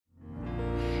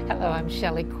Hello, I'm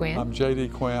Shelley Quinn. I'm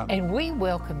JD Quinn. And we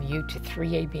welcome you to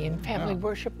 3ABN Family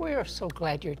Worship. We are so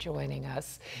glad you're joining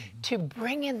us to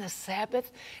bring in the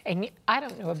Sabbath. And I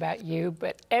don't know about you,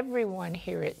 but everyone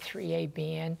here at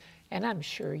 3ABN, and I'm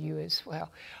sure you as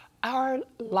well, our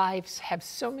lives have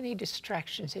so many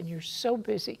distractions and you're so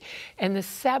busy. And the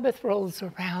Sabbath rolls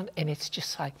around and it's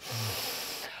just like,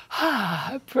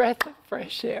 a breath of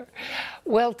fresh air.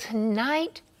 Well,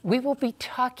 tonight we will be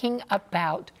talking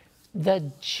about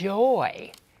the joy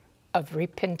of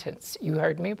repentance. You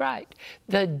heard me right.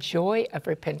 The joy of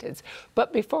repentance.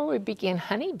 But before we begin,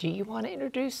 honey, do you want to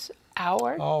introduce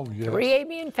our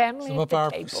 3ABN family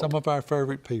Some of our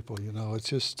favorite people, you know. It's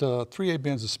just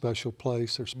 3ABN is a special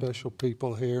place. There's special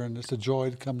people here, and it's a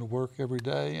joy to come to work every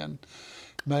day. And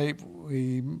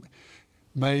we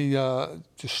may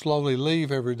just slowly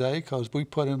leave every day because we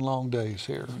put in long days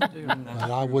here. And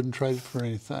I wouldn't trade it for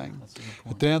anything.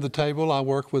 At the end of the table, I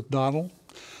work with Donald.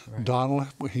 Right. Donald,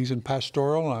 he's in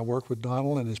pastoral, and I work with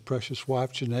Donald and his precious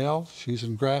wife, Janelle. She's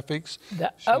in graphics.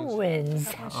 She's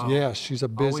Owens. Yes, she's a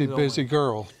busy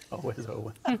girl. Always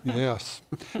Owen. Yes.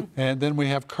 And then we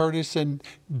have Curtis and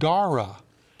Dara.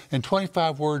 In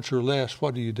 25 words or less,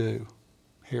 what do you do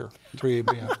here,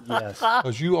 3ABN? Yes.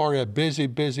 Because you are a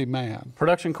busy man.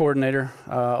 Production coordinator.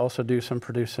 Also do some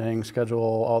producing, schedule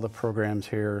all the programs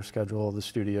here, schedule the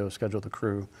studio, schedule the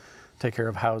crew, take care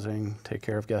of housing, take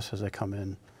care of guests as they come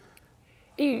in.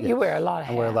 You wear a lot of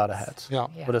hats. I wear a lot of hats, yeah.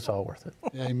 But it's all worth it.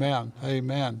 Amen,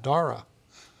 amen. Dara,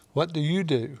 what do you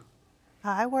do?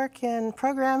 I work in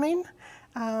programming,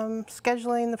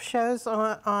 scheduling the shows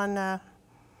for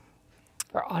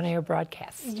on-air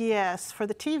broadcasts. Yes, for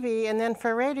the TV, and then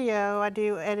for radio, I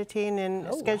do editing and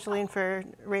scheduling for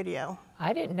radio.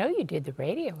 I didn't know you did the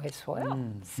radio as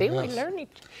well. See, we learned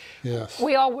it. Yes.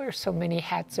 We all wear so many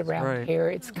hats around here.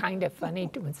 It's kind of funny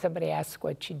when somebody asks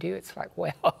what you do. It's like,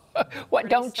 well, what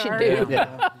don't you do?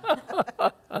 Yeah.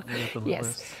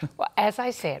 Yes. Well, as I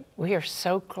said, we are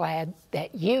so glad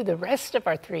that you, the rest of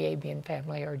our 3ABN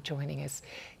family, are joining us.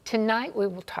 Tonight we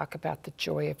will talk about the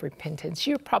joy of repentance.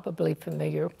 You're probably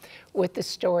familiar with the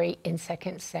story in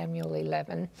 2 Samuel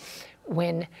 11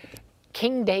 when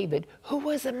King David, who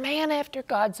was a man after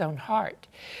God's own heart,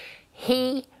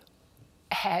 he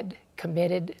had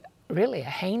committed really a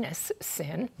heinous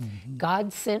sin.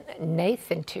 God sent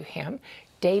Nathan to him.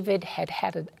 David had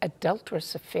had an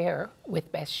adulterous affair with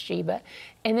Bathsheba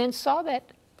and then saw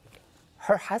that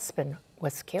her husband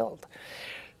was killed.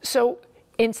 So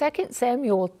in 2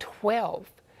 Samuel 12,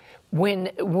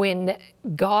 when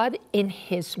God in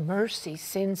his mercy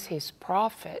sends his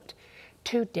prophet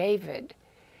to David,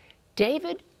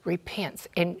 David repents,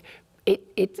 and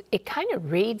it kind of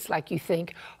reads like you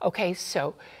think, okay,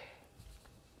 so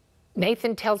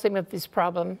Nathan tells him of his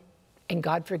problem, and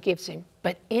God forgives him.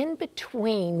 But in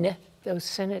between those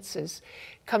sentences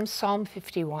comes Psalm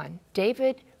 51.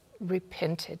 David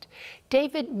repented.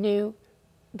 David knew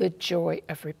the joy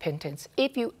of repentance.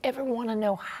 If you ever want to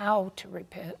know how to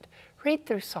repent, read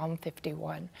through Psalm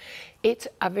 51. It's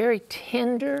a very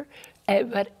tender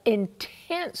but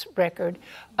intense record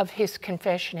of his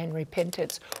confession and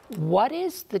repentance. What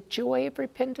is the joy of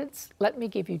repentance? Let me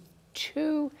give you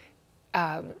two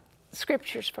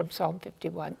scriptures from Psalm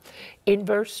 51. In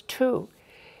verse 2,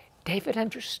 David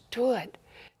understood.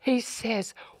 He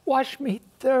says, wash me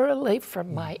thoroughly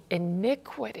from my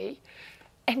iniquity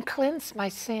and cleanse my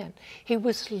sin. He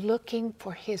was looking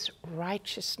for his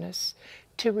righteousness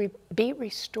to be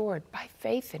restored by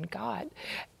faith in God.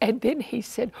 And then he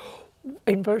said,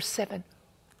 in verse 7,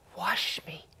 wash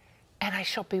me, and I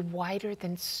shall be whiter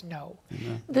than snow.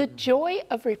 The joy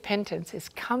of repentance is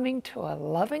coming to a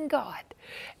loving God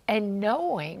and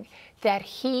knowing that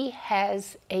he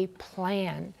has a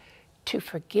plan to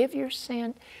forgive your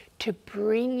sin, to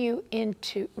bring you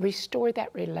into, restore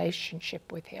that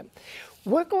relationship with him.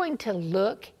 We're going to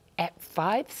look at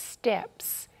 5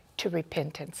 steps to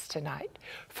repentance tonight.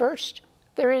 First,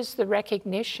 there is the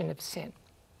recognition of sin.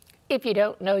 If you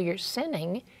don't know you're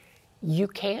sinning, you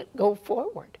can't go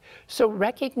forward. So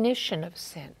recognition of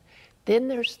sin. Then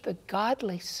there's the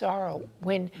godly sorrow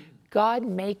when God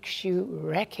makes you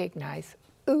recognize,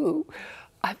 ooh,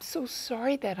 I'm so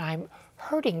sorry that I'm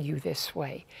hurting you this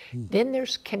way. Then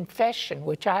there's confession,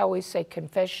 which I always say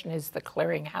confession is the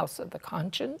clearinghouse of the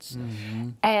conscience.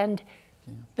 And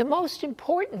the most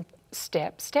important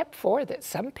step 4 that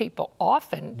some people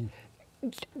often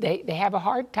they have a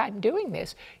hard time doing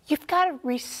this. You've got to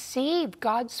receive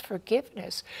God's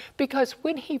forgiveness, because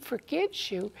when he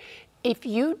forgives you, if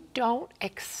you don't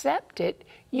accept it,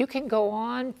 you can go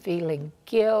on feeling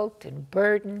guilt and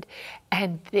burdened,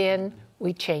 and then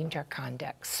we change our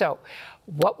conduct. So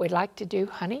what we'd like to do,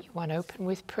 honey, you want to open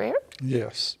with prayer?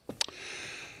 Yes.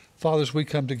 Father, as we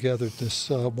come together this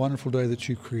wonderful day that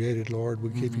you created, Lord, we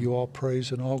give you all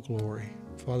praise and all glory.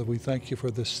 Father, we thank you for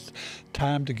this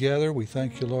time together. We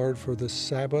thank you, Lord, for this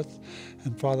Sabbath.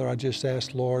 And Father, I just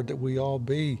ask, Lord, that we all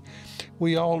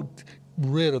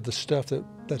rid of the stuff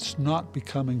that's not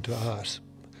becoming to us.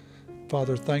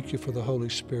 Father, thank you for the Holy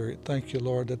Spirit. Thank you,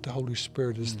 Lord, that the Holy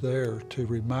Spirit is there to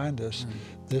remind us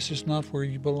this is not where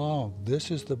you belong.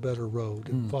 This is the better road.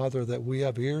 And Father, that we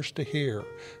have ears to hear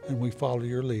and we follow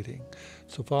your leading.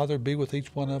 So Father, be with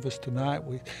each one of us tonight.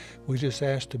 We just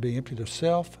ask to be emptied of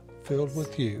self, filled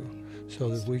with you, so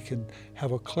that we can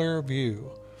have a clear view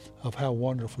of how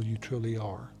wonderful you truly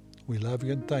are. We love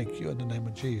you and thank you in the name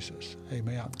of Jesus.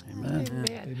 Amen. Amen.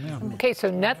 Amen. Okay,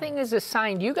 so nothing is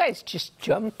assigned. You guys just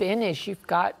jump in as you've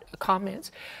got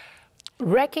comments.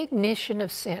 Recognition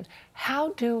of sin.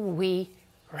 How do we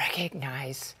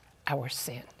recognize our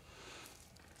sin?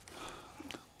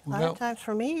 A lot of times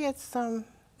for me, it's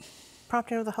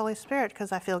prompting of the Holy Spirit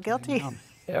because I feel guilty.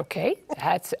 Okay,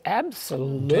 that's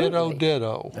absolutely.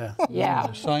 Ditto. Yeah.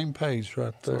 On the same page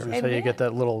right there. So you get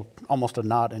that little, almost a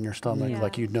knot in your stomach,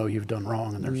 like you know you've done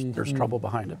wrong, and there's trouble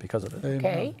behind it because of it.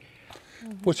 Okay.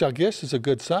 Which I guess is a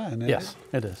good sign. Isn't Yes,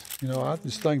 it? it is. You know, I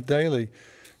just thank daily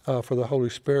for the Holy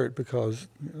Spirit because,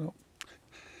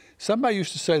 somebody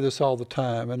used to say this all the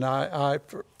time, and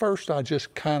first I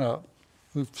just kind of,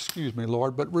 excuse me,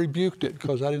 Lord, but rebuked it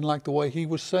because I didn't like the way he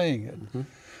was saying it.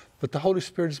 But the Holy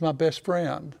Spirit is my best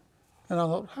friend. And I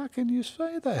thought, how can you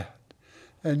say that?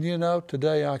 And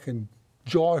today I can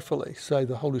joyfully say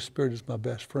the Holy Spirit is my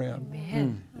best friend.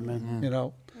 Amen.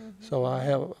 Amen. So I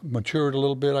have matured a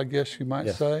little bit, I guess you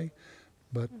might say.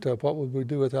 But what would we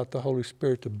do without the Holy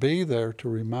Spirit to be there to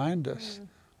remind us?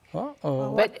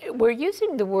 Uh-oh. But we're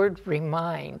using the word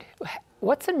remind.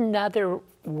 What's another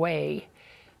way?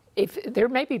 If there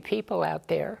may be people out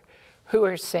there who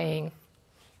are saying,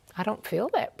 I don't feel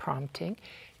that prompting.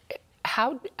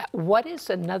 What is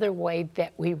another way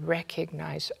that we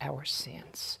recognize our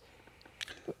sins?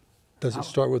 Does it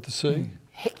start with the C?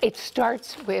 It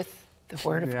starts with the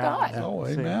Word of God. Oh,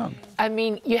 amen. I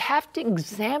mean, you have to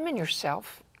examine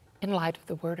yourself in light of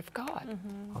the Word of God.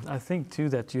 I think, too,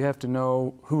 that you have to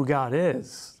know who God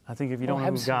is. I think if you don't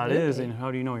know who God is, then how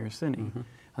do you know you're sinning?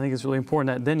 I think it's really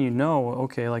important that then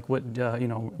okay, like what,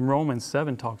 Romans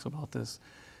 7 talks about this,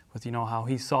 with, how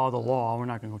he saw the law. We're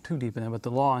not going to go too deep in it, but the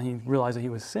law, and he realized that he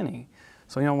was sinning.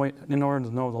 So, in order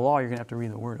to know the law, you're going to have to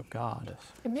read the Word of God.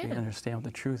 Amen. So you can understand what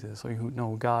the truth is. So you know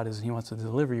who God is, and he wants to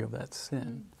deliver you of that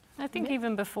sin. I think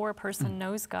even before a person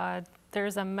knows God,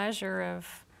 there's a measure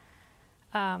of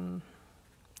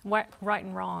right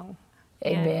and wrong.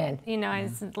 Amen. And,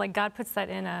 it's like God puts that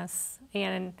in us.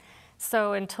 And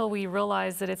so until we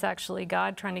realize that it's actually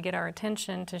God trying to get our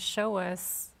attention to show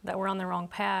us that we're on the wrong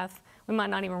path, we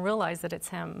might not even realize that it's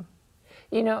him.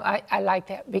 I like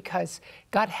that because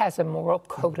God has a moral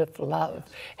code of love.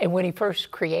 And when he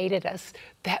first created us,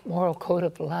 that moral code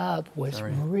of love was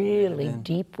really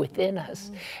deep within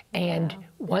us. And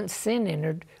once sin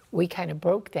entered, we kind of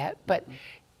broke that. But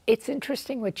it's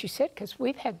interesting what you said, because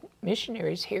we've had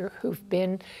missionaries here who've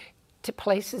been to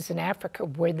places in Africa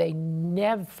where they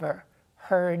never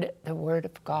heard the Word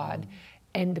of God.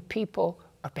 And the people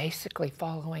are basically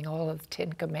following all of the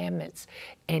 10 Commandments,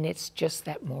 and it's just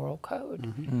that moral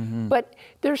code. But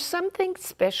there's something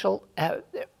special.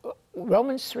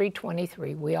 Romans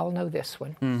 3:23, we all know this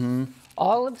one.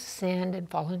 All have sinned and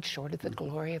fallen short of the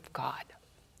glory of God.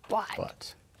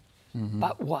 But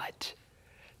what?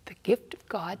 The gift of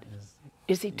God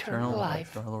is eternal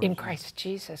life in Christ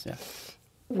Jesus.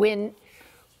 When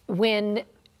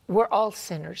we're all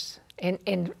sinners,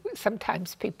 and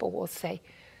sometimes people will say,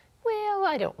 well,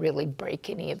 I don't really break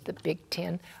any of the Big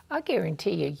Ten. I'll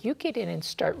guarantee you, you get in and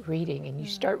start reading, and you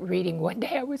start reading. One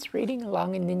day I was reading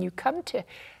along, and then you come to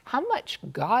how much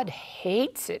God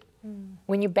hates it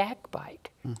when you backbite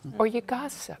or you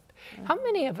gossip. How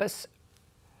many of us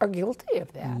are guilty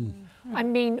of that? I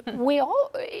mean, we all,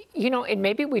 and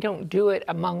maybe we don't do it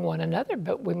among one another,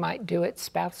 but we might do it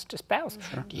spouse to spouse.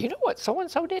 Do you know what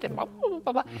so-and-so did? And blah, blah,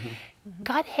 blah, blah.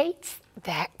 God hates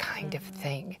that kind of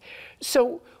thing.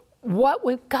 So what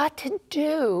we've got to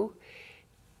do,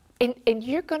 and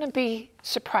you're going to be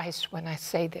surprised when I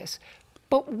say this,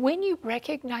 but when you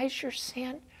recognize your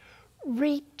sin,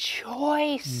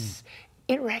 rejoice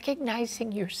in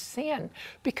recognizing your sin,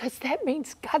 because that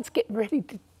means God's getting ready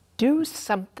to do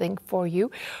something for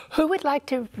you. Who would like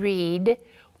to read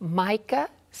Micah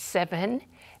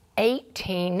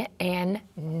 7:18 and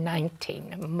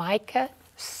 19? Micah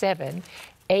 7:18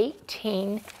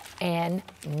 18 and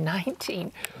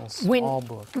 19. A small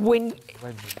book.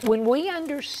 When we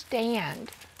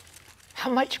understand how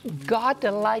much God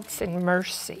delights in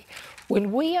mercy,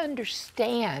 when we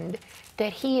understand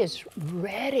that He is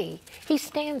ready, He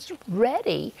stands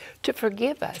ready to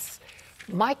forgive us.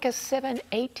 Micah 7,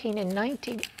 18 and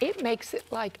 19, it makes it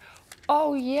like,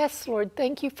 oh yes, Lord,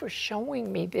 thank you for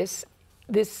showing me this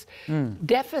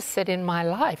deficit in my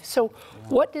life. So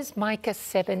what does Micah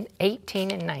 7,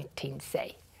 18 and 19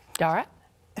 say? Dara?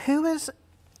 Who is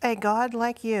a God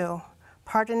like you,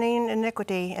 pardoning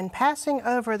iniquity and passing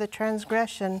over the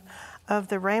transgression of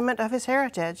the raiment of his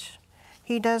heritage?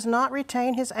 He does not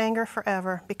retain his anger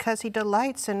forever, because he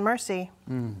delights in mercy.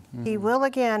 He will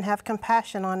again have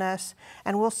compassion on us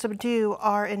and will subdue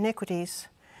our iniquities.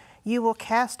 You will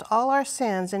cast all our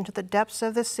sins into the depths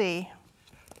of the sea.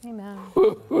 Amen.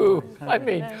 I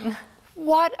mean,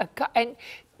 what a God. And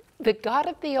the God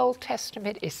of the Old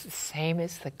Testament is the same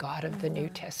as the God of the New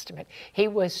Testament. He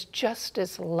was just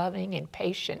as loving and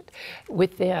patient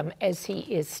with them as He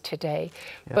is today.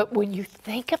 Yeah. But when you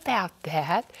think about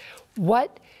that,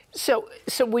 so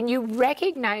when you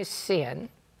recognize sin,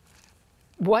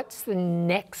 what's the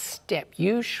next step?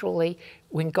 Usually,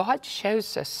 when God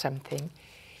shows us something,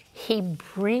 He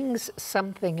brings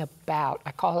something about.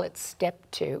 I call it step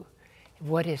 2.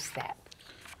 What is that?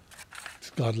 It's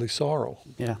godly sorrow.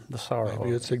 Yeah, the sorrow.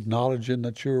 Maybe it's acknowledging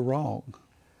that you're wrong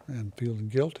and feeling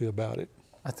guilty about it.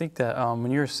 I think that when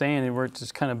you were saying it, we're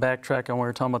just kind of backtrack on where we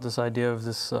were talking about this idea of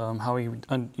this, how we,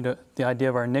 the idea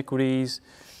of our iniquities,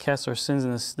 cast our sins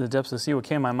in the depths of the sea. What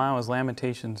came to my mind was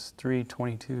Lamentations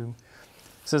 3:22. It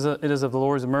says, it is of the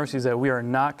Lord's mercies that we are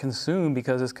not consumed,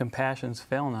 because His compassions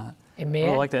fail not. Amen.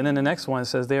 I like that. And then the next one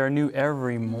says, they are new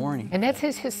every morning. And that's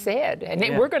His said. And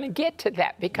we're going to get to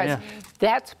that, because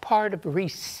that's part of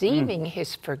receiving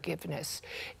His forgiveness,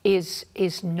 is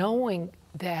knowing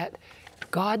that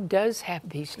God does have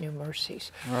these new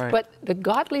mercies. Right. But the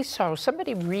godly sorrow,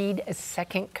 somebody read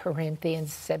 2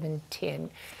 Corinthians 7:10.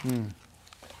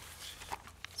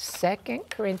 2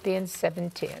 Corinthians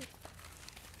 7:10.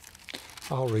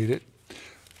 I'll read it.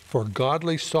 For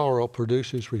godly sorrow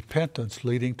produces repentance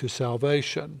leading to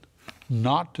salvation,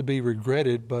 not to be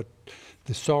regretted, but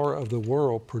the sorrow of the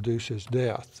world produces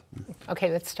death.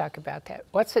 Okay, let's talk about that.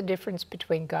 What's the difference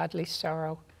between godly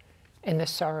sorrow and the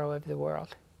sorrow of the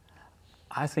world?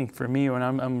 I think for me, when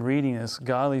I'm reading this,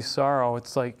 godly sorrow,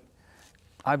 it's like,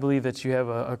 I believe that you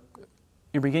have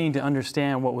you're beginning to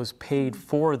understand what was paid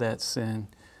for that sin,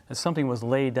 that something was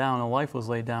laid down, a life was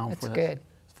laid down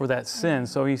for that sin.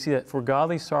 So you see that for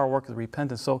godly sorrow work with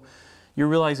repentance. So you're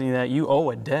realizing that you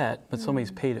owe a debt, but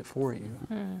somebody's paid it for you.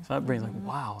 So that brings like,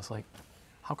 wow, it's like,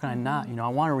 how can I not? I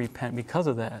want to repent because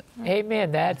of that.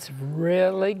 Amen. That's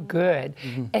really good.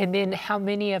 And then how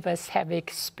many of us have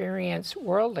experienced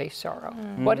worldly sorrow?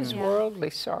 What is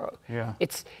worldly sorrow? Yeah.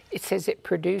 It says it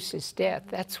produces death.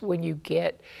 That's when you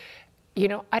get,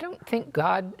 I don't think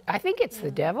God, I think it's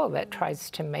the devil that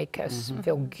tries to make us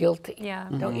feel guilty. Yeah.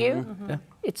 Don't you? Yeah.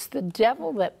 It's the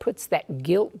devil that puts that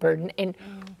guilt burden. And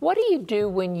what do you do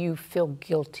when you feel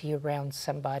guilty around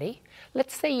somebody?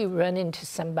 Let's say you run into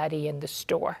somebody in the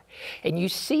store and you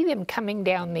see them coming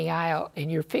down the aisle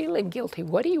and you're feeling guilty.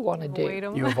 What do you want to do?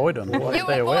 You avoid them. You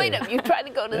avoid them. You try to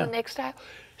go to the next aisle.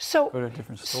 Go to a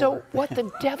different store. So what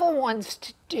the devil wants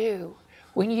to do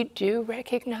when you do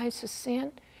recognize a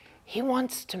sin, he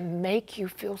wants to make you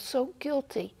feel so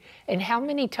guilty. And how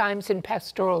many times in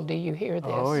pastoral do you hear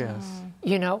this? Oh, yes.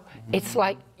 It's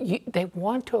like they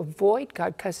want to avoid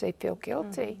God because they feel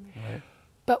guilty. Right.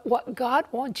 But what God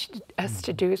wants us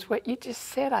to do is what you just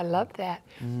said, I love that,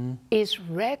 is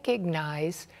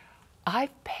recognize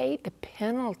I've paid the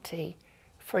penalty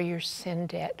for your sin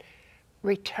debt.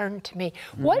 Return to me.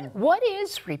 What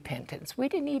is repentance?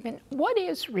 What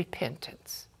is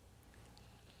repentance?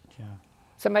 Yeah.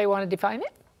 Somebody want to define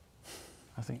it?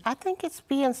 I think it's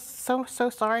being so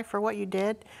sorry for what you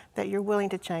did that you're willing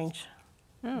to change.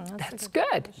 That's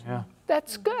good. Yeah.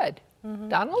 That's good.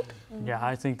 Donald? Yeah,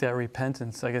 I think that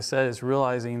repentance, like I said, is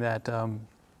realizing that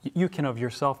you can of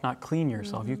yourself not clean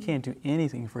yourself. You can't do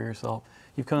anything for yourself.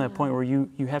 You've come to that point where you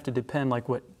have to depend, like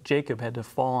what Jacob had to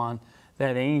fall on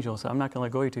that angel. So I'm not going to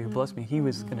let go of you till you bless me. He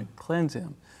was going to cleanse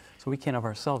him. So we can't of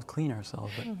ourselves clean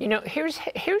ourselves. But.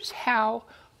 Here's how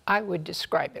I would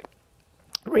describe it.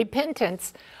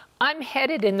 Repentance, I'm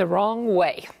headed in the wrong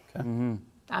way. Okay.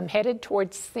 I'm headed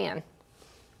towards sin.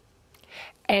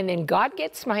 And then God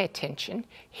gets my attention.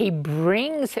 He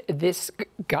brings this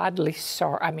godly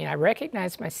sorrow. I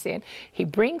recognize my sin. He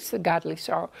brings the godly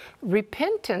sorrow.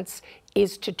 Repentance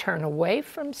is to turn away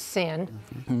from sin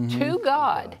to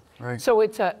God Right. So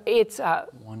it's a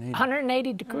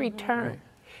 180 degree Mm-hmm. turn. Right.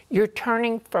 You're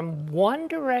turning from one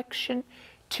direction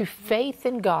to faith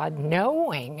in God,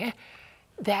 knowing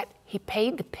that He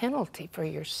paid the penalty for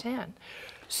your sin.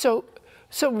 So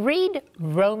read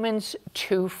Romans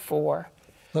 2:4.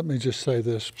 Let me just say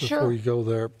this before Sure. you go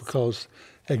there, because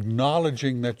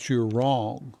acknowledging that you're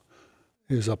wrong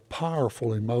is a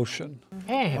powerful emotion.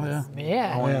 Yeah.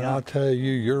 Yeah. And I'll tell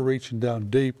you, you're reaching down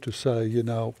deep to say, you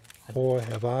know, boy,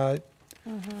 have I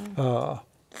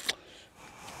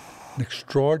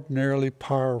extraordinarily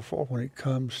powerful when it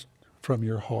comes from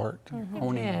your heart.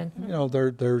 Amen. You know,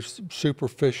 there's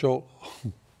superficial,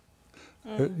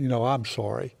 you know, I'm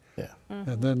sorry. Yeah.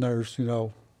 And then there's, you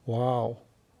know, wow,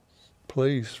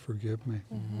 please forgive me.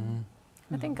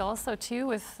 I think also too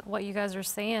with what you guys are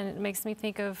saying, it makes me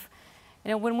think of,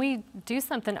 you know, when we do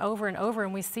something over and over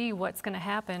and we see what's going to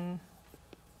happen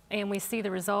and we see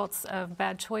the results of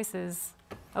bad choices,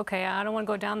 okay, I don't want to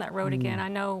go down that road again. I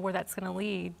know where that's going to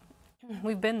lead.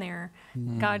 We've been there.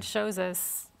 God shows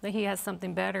us that He has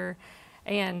something better.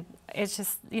 And it's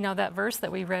just, you know, that verse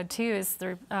that we read too is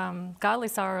the godly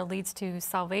sorrow leads to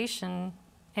salvation,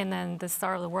 and then the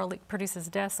sorrow of the world produces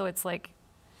death. So it's like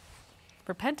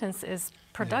repentance is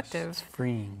productive. It's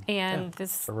freeing. And the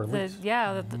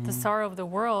sorrow of the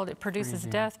world, it produces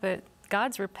death, but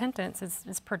God's repentance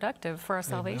is productive for our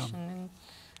salvation.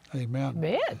 Amen.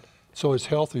 Amen. So it's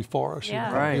healthy for us. Yeah.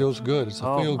 It Right. feels good. It's a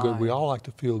Oh, feel good. my. We all like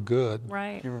to feel good.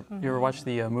 Right. You ever watch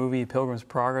the movie Pilgrim's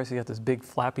Progress? He got this big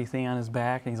flappy thing on his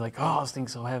back, and he's like, "Oh, this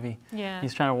thing's so heavy." Yeah.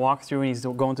 He's trying to walk through, and he's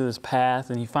going through this path,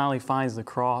 and he finally finds the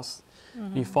cross.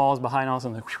 He falls behind, all of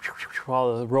a sudden,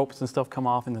 all the ropes and stuff come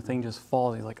off, and the thing just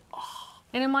falls. He's like, "Oh."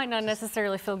 And it might not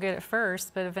necessarily feel good at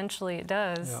first, but eventually it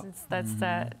does. Yeah. That's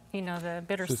that, you know, the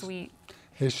bittersweet.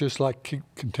 It's just like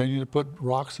continue to put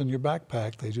rocks in your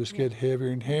backpack. They just get heavier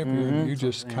and heavier, and you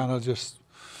just kind of just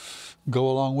go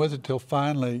along with it till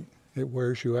finally it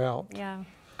wears you out. Yeah.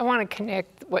 I want to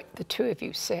connect what the two of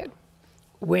you said.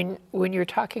 When you're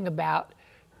talking about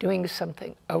doing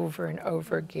something over and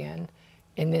over again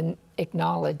and then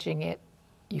acknowledging it,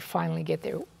 you finally get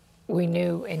there. We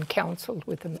knew and counseled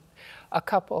with a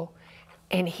couple,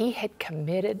 and he had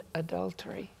committed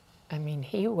adultery. I mean,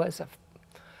 he was a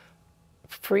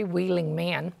freewheeling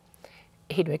man.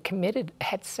 He'd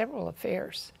had several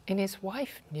affairs, and his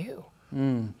wife knew.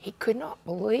 He could not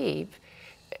believe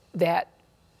that.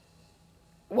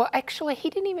 Well, actually, he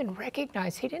didn't even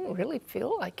recognize, he didn't really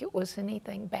feel like it was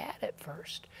anything bad at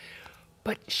first.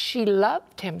 But she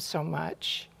loved him so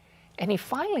much, and he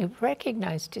finally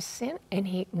recognized his sin, and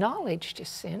he acknowledged his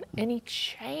sin, and he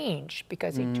changed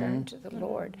because he turned to the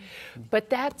Lord. But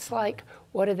that's like,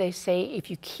 what do they say? If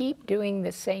you keep doing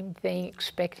the same thing,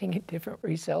 expecting a different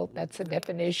result, that's a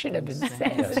definition of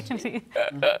insanity.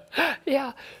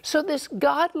 Yeah, so this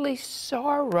godly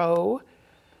sorrow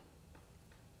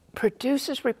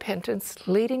produces repentance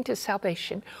leading to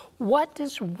salvation. What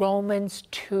does Romans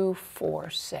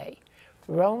 2:4 say?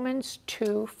 Romans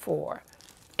 2:4.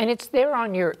 And it's there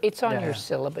on your, your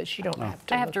syllabus. You don't have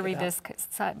to I have to look read it this up.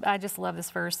 'cause I just love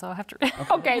this verse, so I have to,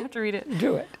 Okay. I have to read it.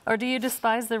 Do it. Or do you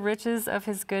despise the riches of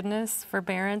His goodness,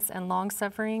 forbearance, and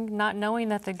long-suffering, not knowing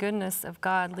that the goodness of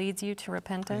God leads you to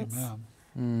repentance?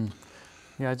 Amen.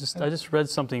 Yeah, I just read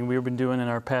something we've been doing in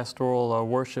our pastoral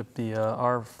worship, the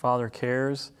Our Father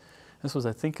Cares. This was,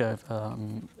 I think,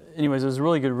 anyways, it was a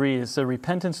really good read. It said,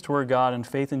 repentance toward God and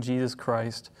faith in Jesus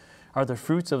Christ are the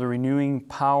fruits of the renewing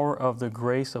power of the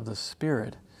grace of the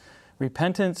Spirit.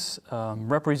 Repentance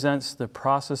represents the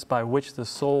process by which the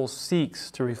soul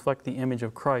seeks to reflect the image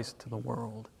of Christ to the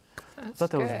world. I thought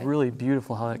that was really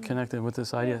beautiful how that connected with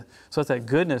this idea. So it's that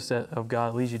goodness of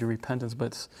God leads you to repentance, but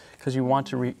it's because you want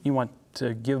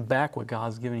to give back what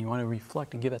God's given you. You want to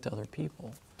reflect and give that to other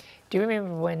people. Do you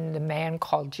remember when the man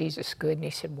called Jesus good and he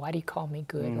said, "Why do you call me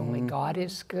good? Only God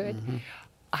is good?"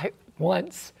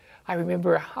 I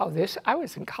remember how I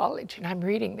was in college and I'm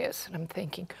reading this and I'm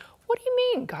thinking, what do you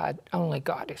mean only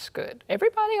God is good?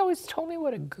 Everybody always told me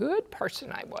what a good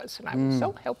person I was, and I was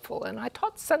so helpful, and I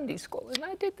taught Sunday school, and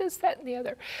I did this, that, and the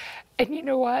other. And you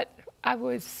know what? I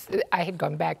had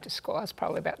gone back to school. I was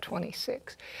probably about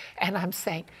 26. And I'm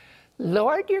saying,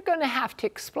 Lord, you're going to have to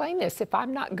explain this. If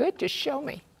I'm not good, just show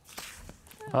me.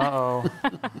 Uh-oh.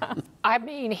 I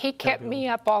mean, he kept me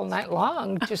up all night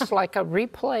long, just like a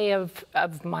replay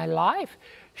of my life,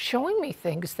 showing me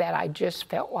things that I just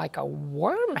felt like a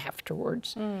worm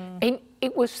afterwards. And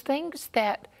it was things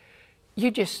that you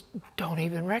just don't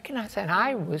even recognize that. And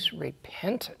I was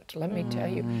repentant, let me tell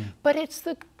you. But it's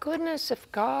the goodness of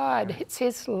God. It's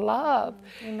His love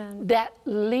that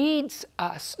leads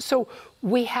us. So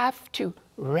we have to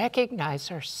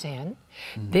recognize our sin.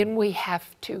 Then we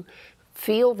have to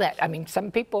feel that. I mean,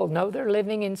 some people know they're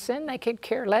living in sin. They could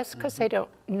care less because they don't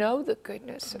know the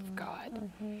goodness of God.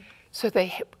 So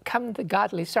they come to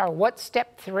godly sorrow. What's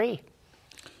step 3?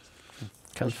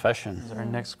 Confession. Is our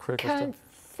next critical step.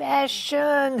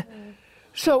 Confession.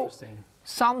 So,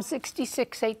 Psalm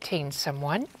 66:18,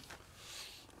 someone.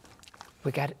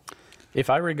 We got it. If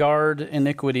I regard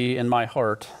iniquity in my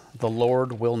heart, the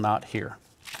Lord will not hear.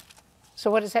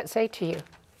 So what does that say to you?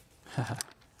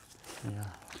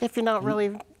 If you're not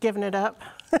really giving it up,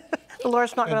 the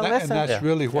Lord's not going to listen. And that's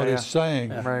really what it's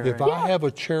saying. Right, if right. I have a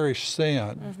cherished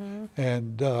sin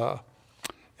and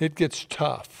it gets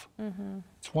tough,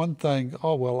 it's one thing,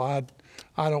 oh, well, I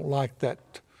don't like that.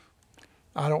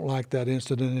 I don't like that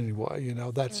incident anyway, you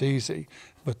know, that's easy.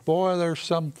 But boy, there's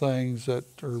some things that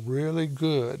are really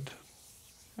good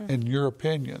in your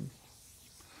opinion,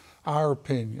 our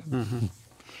opinion.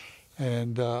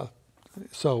 And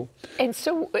so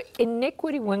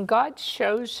iniquity, when God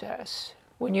shows us,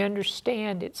 when you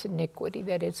understand it's iniquity,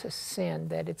 that it's a sin,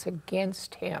 that it's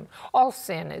against Him, all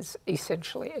sin is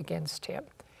essentially against Him.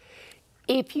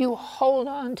 If you hold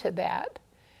on to that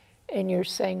and you're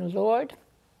saying, Lord,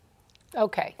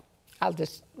 okay, I'll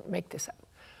just make this up.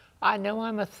 I know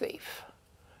I'm a thief.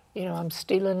 You know, I'm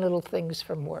stealing little things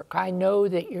from work. I know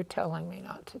that you're telling me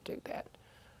not to do that.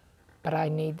 But I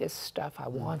need this stuff. I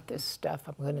want this stuff.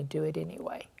 I'm going to do it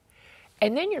anyway.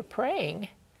 And then you're praying.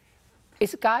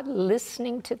 Is God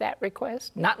listening to that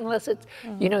request? Not unless it's,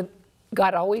 you know,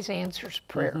 God always answers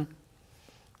prayer.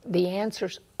 The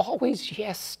answer's always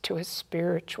yes to a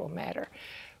spiritual matter.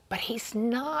 But He's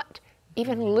not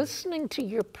even listening to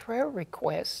your prayer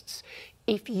requests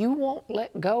if you won't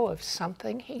let go of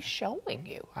something He's showing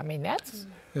you. I mean, that's...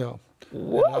 Yeah.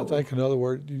 And I think, in other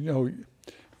words, you know,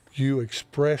 you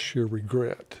express your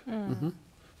regret. You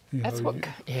that's know, what...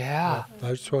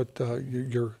 That's what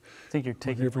you're... I think you're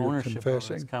taking whenever you're ownership of it. That's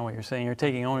confessing. kind of what you're saying. You're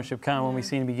taking ownership, kind of when we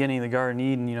see in the beginning of the Garden of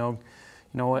Eden, you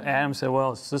know what Adam said,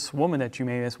 well, it's this woman that you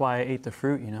made, that's why I ate the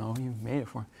fruit, you know, you made it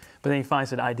for her. But then he finally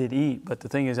said, I did eat. But the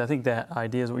thing is, I think that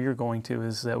idea is what you're going to,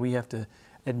 is that we have to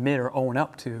admit or own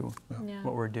up to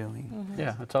what we're doing.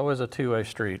 Yeah, it's always a two-way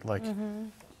street. Like,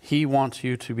 He wants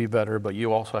you to be better, but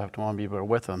you also have to want to be better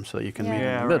with Him so that you can meet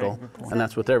in the middle. And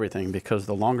that's with everything, because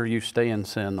the longer you stay in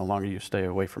sin, the longer you stay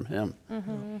away from Him.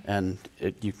 And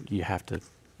you have to,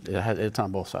 it's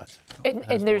on both sides.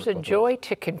 And there's a joy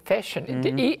to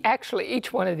confession. Actually,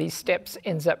 each one of these steps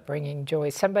ends up bringing joy.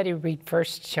 Somebody read 1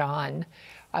 John.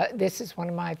 This is one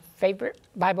of my favorite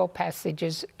Bible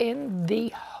passages in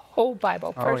the whole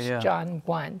Bible. 1 John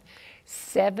 1,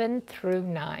 7 through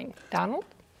 9. Donald?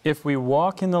 If we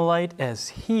walk in the light as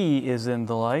He is in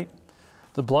the light,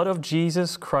 the blood of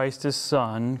Jesus Christ, His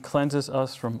Son, cleanses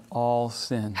us from all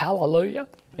sin. Hallelujah.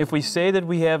 If we say that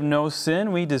we have no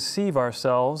sin, we deceive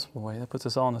ourselves. Boy, that puts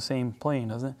us all on the same plane,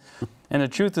 doesn't it? And the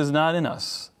truth is not in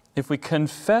us. If we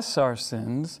confess our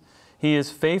sins, He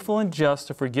is faithful and just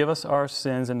to forgive us our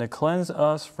sins and to cleanse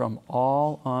us from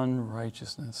all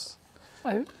unrighteousness.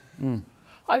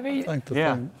 I mean,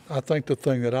 I think the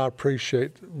thing that I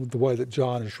appreciate the way that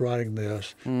John is writing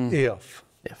this, if.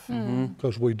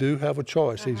 Because we do have a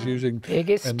choice. He's using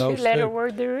biggest two-letter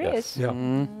word there is.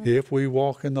 If we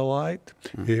walk in the light,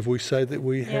 if we say that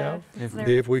we have,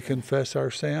 if we confess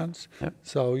our sins.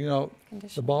 So, you know,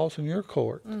 the ball's in your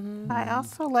court. I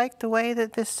also like the way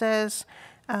that this says,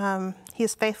 He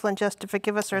is faithful and just to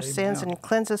forgive us our sins and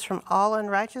cleanse us from all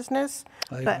unrighteousness.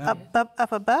 But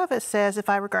up above it says, if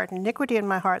I regard iniquity in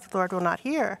my heart, the Lord will not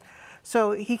hear.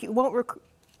 So He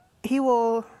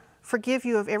will forgive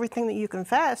you of everything that you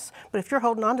confess, but if you're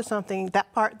holding on to something,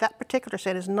 that particular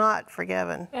sin is not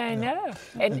forgiven. I know.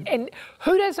 And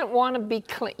who doesn't want to be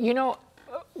clean? You know,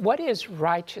 what is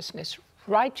righteousness?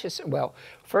 Well,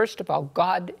 first of all,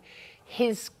 God,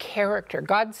 His character,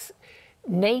 God's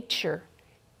nature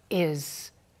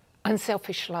is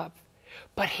unselfish love.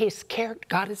 But His character,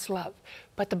 God is love.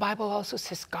 But the Bible also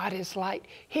says God is light.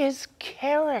 His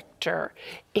character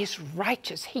is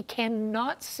righteous. He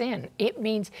cannot sin. It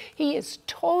means He is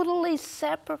totally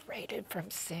separated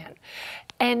from sin.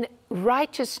 And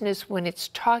righteousness, when it's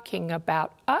talking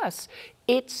about us,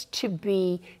 it's to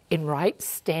be in right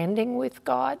standing with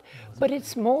God, but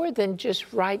it's more than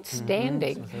just right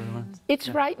standing. It's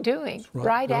right doing,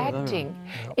 right acting.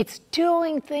 It's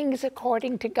doing things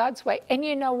according to God's way. And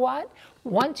you know what?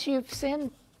 Once you've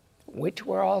sinned, which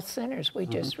we're all sinners, we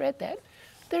just read that,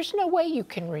 there's no way you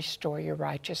can restore your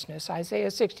righteousness. Isaiah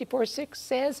 64:6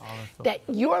 says that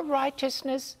your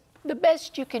righteousness, the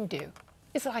best you can do,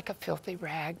 is like a filthy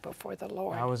rag before the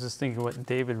Lord. I was just thinking what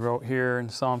David wrote here in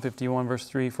Psalm 51, verse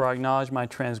 3, for I acknowledge my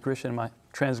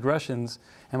transgressions,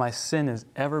 and my sin is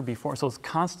ever before. So it's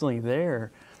constantly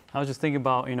there. I was just thinking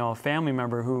about, a family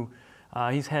member who,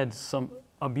 he's had some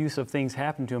abusive things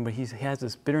happen to him, but he has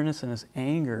this bitterness and this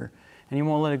anger, and he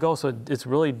won't let it go. So it's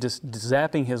really just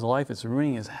zapping his life. It's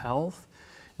ruining his health.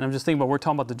 And I'm just thinking about, we're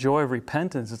talking about the joy of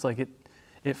repentance. It's like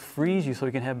it frees you so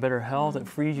you can have better health. It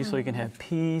frees you so you can have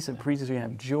peace. It frees you so you can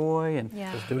have joy. And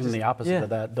just doing the opposite of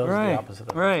that does the opposite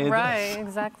of that. Right,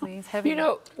 exactly. It's heavy.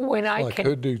 When I can...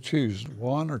 Who do you choose,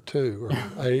 one or two,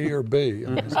 or A or B? I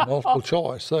mean, it's a multiple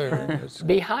choice there.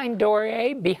 Behind door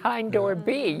A, behind door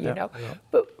B, you know.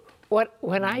 But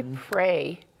when I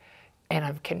pray and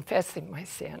I'm confessing my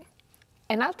sin,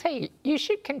 and I'll tell you, you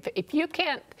should confess. If you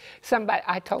can't,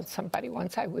 I told somebody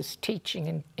once, I was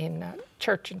teaching in a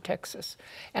church in Texas,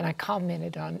 and I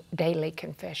commented on daily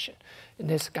confession. And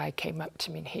this guy came up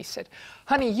to me and he said,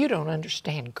 honey, you don't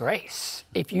understand grace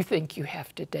if you think you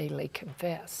have to daily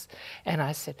confess. And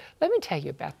I said, let me tell you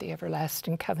about the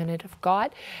everlasting covenant of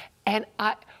God. And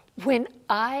when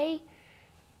I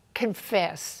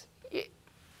confess,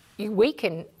 we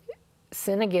can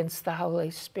sin against the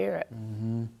Holy Spirit.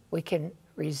 We can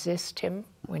resist him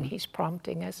when he's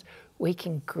prompting us. We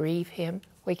can grieve him.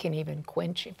 We can even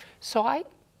quench him. So I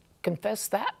confess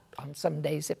that on some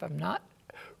days if I'm not.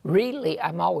 Really,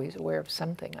 I'm always aware of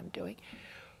something I'm doing.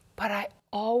 But I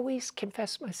always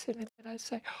confess my sin and I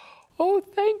say, oh,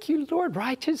 thank you, Lord.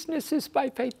 Righteousness is by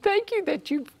faith. Thank you that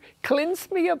you've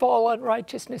cleansed me of all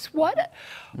unrighteousness.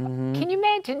 Can you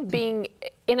imagine being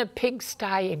in a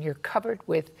pigsty and you're covered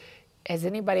with, has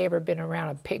anybody ever been around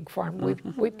a pig farm?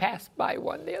 We passed by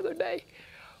one the other day.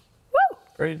 Woo!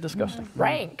 Very disgusting.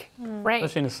 Rank.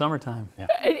 Especially in the summertime. Yeah.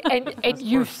 And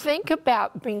you think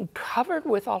about being covered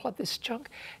with all of this junk,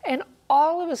 and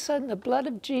all of a sudden the blood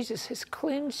of Jesus has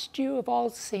cleansed you of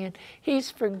all sin. He's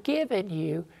forgiven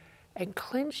you and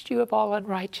cleansed you of all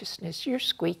unrighteousness. You're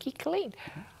squeaky clean.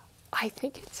 I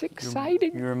think it's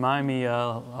exciting. You remind me,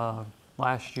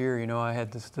 last year, I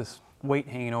had this weight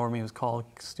hanging over me. It was called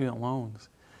student loans.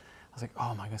 I was like,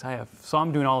 oh my gosh, so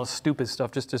I'm doing all this stupid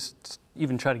stuff just to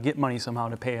even try to get money somehow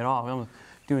to pay it off. I'm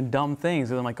doing dumb things,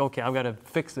 and I'm like, okay, I've got to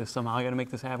fix this somehow. I got to make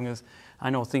this happen, because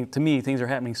I know to me things are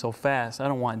happening so fast. I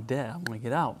don't want debt. I want to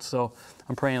get out. So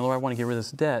I'm praying, Lord, I want to get rid of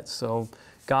this debt. So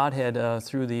God had,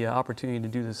 through the opportunity to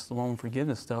do this loan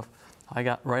forgiveness stuff, I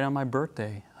got right on my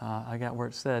birthday, I got where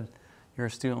it said, your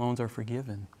student loans are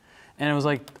forgiven. And it was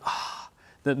like,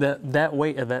 that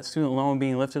weight of that student loan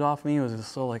being lifted off me was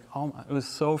just so like, it was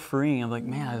so freeing. I'm like,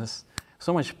 man,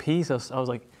 so much peace. I was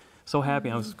like so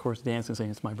happy. I was, of course, dancing, saying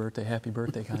it's my birthday, happy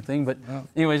birthday kind of thing. But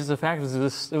anyway, just the fact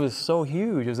it was so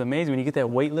huge. It was amazing. When you get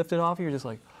that weight lifted off you, you're just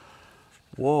like,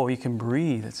 whoa, you can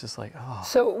breathe. It's just like, oh.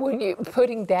 So when you're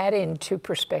putting that into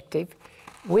perspective,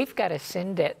 we've got a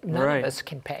sin debt none of us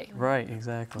can pay. Right,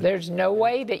 exactly. There's no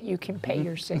way that you can pay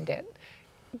your sin debt.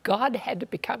 God had to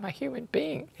become a human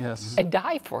being and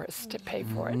die for us to pay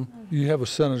for it. You have a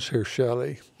sentence here,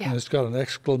 Shelley, and it's got an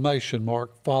exclamation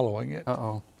mark following it.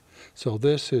 Uh-oh. So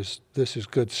this is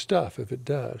good stuff if it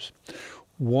does.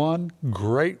 One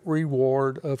great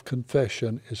reward of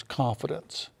confession is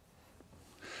confidence.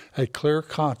 A clear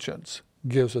conscience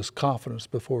gives us confidence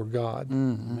before God.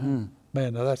 Man,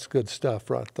 now that's good stuff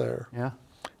right there. Yeah.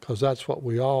 Because that's what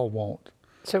we all want.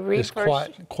 So read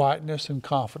quietness and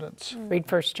confidence.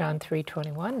 Read 1 John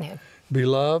 3:21 then.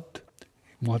 Beloved,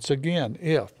 once again,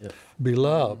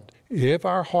 beloved, if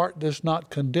our heart does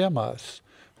not condemn us,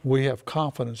 we have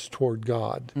confidence toward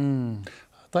God. I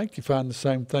think you find the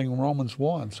same thing in Romans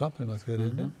 1, something like that,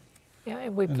 isn't it? Yeah,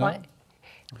 and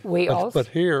but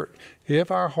here, if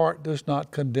our heart does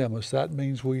not condemn us, that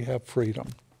means we have freedom.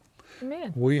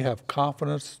 Amen. We have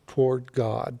confidence toward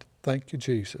God. Thank you,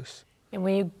 Jesus. And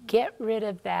when you get rid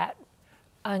of that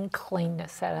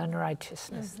uncleanness, that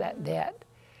unrighteousness, that debt,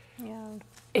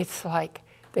 it's like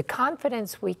the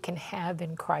confidence we can have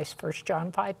in Christ, 1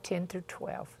 John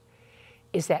 5:10-12,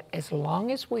 is that as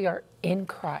long as we are in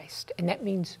Christ, and that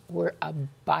means we're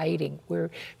abiding, we're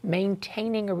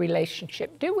maintaining a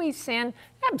relationship. Do we sin?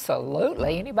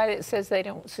 Absolutely. Anybody that says they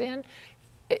don't sin,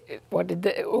 what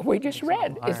we just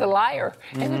read, is a liar,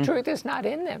 and the truth is not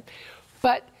in them.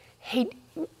 But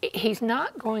He's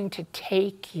not going to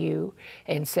take you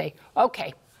and say,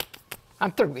 okay,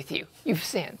 I'm through with you. You've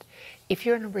sinned. If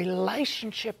you're in a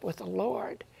relationship with the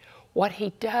Lord, what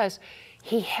he does,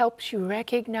 he helps you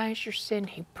recognize your sin.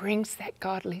 He brings that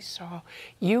godly sorrow.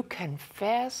 You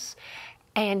confess,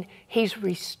 And he's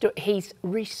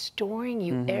restoring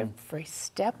you every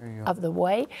step of the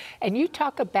way. And you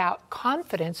talk about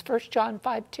confidence. 1 John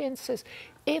 5:10 says,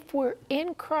 if we're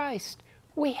in Christ,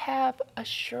 we have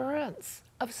assurance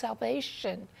of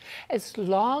salvation. As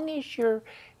long as you're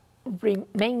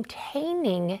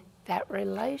maintaining that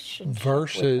relationship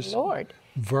with the Lord.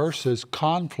 Versus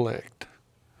conflict.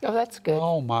 Oh, that's good.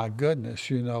 Oh my goodness,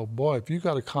 you know, boy, if you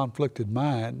got a conflicted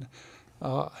mind,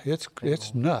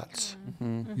 it's nuts.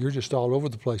 You're just all over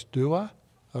the place. Do I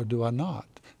or do I not?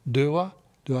 Do I?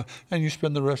 Do I? And you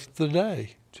spend the rest of the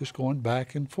day just going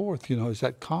back and forth. You know, is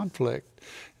that conflict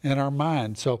in our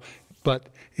mind? So, but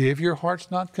if your heart's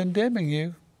not condemning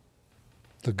you,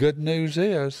 the good news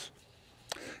is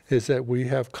that we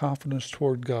have confidence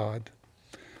toward God.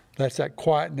 That's that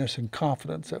quietness and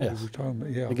confidence that we were talking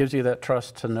about. Yeah. It gives you that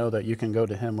trust to know that you can go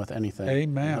to Him with anything.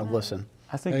 Amen. You know, listen.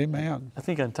 Amen. I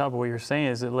think on top of what you're saying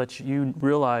is it lets you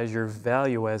realize your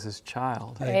value as His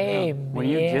child. Amen. When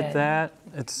you get that,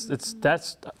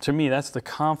 that's to me, that's the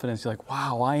confidence. You're like,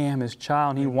 wow, I am His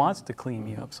child, and He wants to clean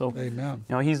me up. So, Amen.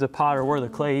 you know, He's the potter, we're the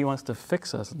clay. He wants to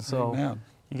fix us, and so Amen.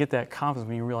 you get that confidence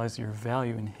when you realize your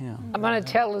value in Him. I'm going to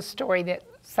tell a story that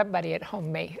somebody at home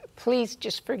may. Please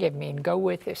just forgive me and go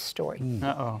with this story.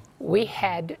 Uh-oh. We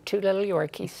had 2 little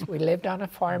Yorkies. We lived on a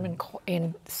farm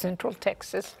in central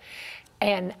Texas.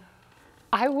 And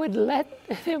I would let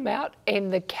them out,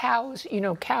 and the cows, you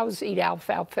know, cows eat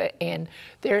alfalfa, and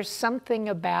there's something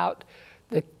about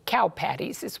the cow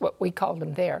patties, is what we called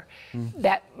them there,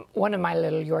 that one of my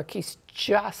little Yorkies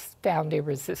just found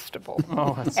irresistible.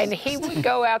 And he would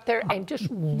go out there and just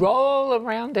roll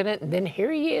around in it, and then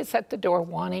here he is at the door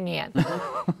wanting in.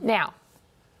 Now,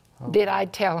 did I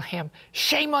tell him,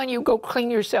 shame on you, go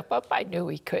clean yourself up? I knew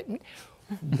he couldn't.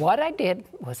 What I did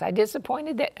was I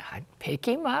disappointed that I'd pick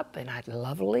him up and I'd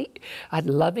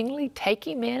lovingly take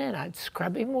him in and I'd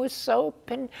scrub him with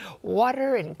soap and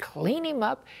water and clean him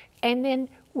up, and then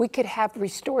we could have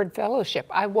restored fellowship.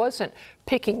 I wasn't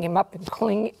picking him up and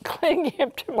clinging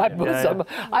him to my bosom.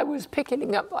 I was picking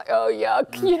him up like, oh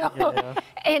yuck, you know.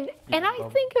 And I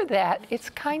think of that, it's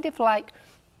kind of like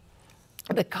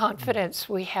the confidence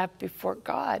we have before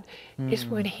God is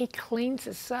when He cleans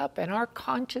us up, and our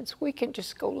conscience, we can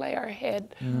just go lay our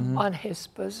head on His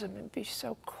bosom and be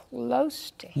so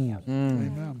close to Him.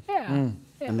 Amen. Yeah.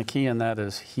 And the key in that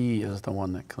is He is the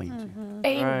one that cleans you.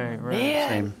 Amen. Right.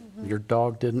 Same. Your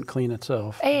dog didn't clean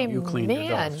itself. You cleaned your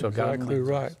dog. So God Exactly cleans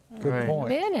right. us. Good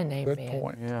point. Amen and amen. Good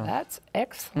point. Yeah. That's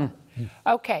excellent.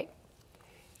 Okay,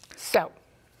 so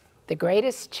the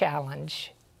greatest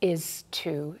challenge is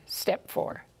to step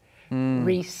 4,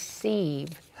 receive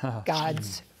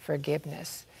God's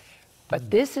forgiveness.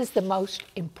 But this is the most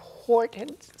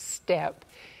important step.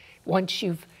 Once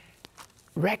you've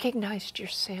recognized your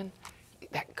sin,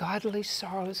 that godly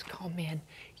sorrows come in,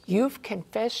 you've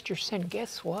confessed your sin,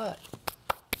 guess what?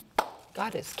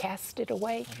 God has cast it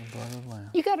away.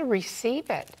 You got to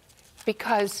receive it,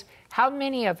 because how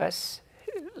many of us,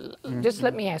 just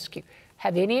let me ask you,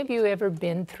 have any of you ever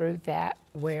been through that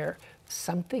where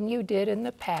something you did in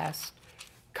the past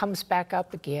comes back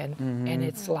up again and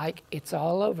it's like it's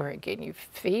all over again? You're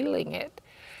feeling it,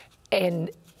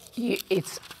 and you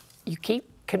keep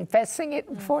confessing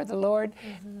it before the Lord.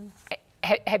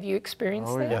 Have you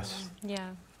experienced that? Yes. Yeah,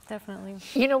 definitely.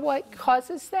 You know what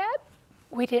causes that?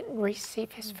 We didn't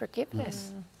receive His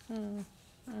forgiveness. And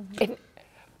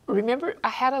remember, I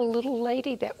had a little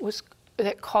lady that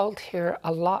called here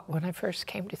a lot when I first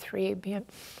came to 3ABN.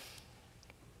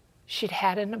 She'd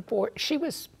had an abortion. She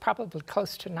was probably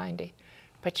close to 90,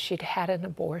 but she'd had an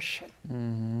abortion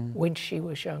when she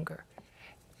was younger.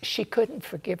 She couldn't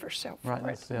forgive herself for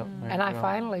it. And I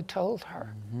finally told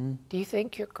her, do you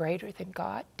think you're greater than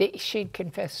God? She'd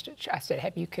confessed it. I said,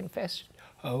 have you confessed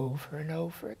it? Over and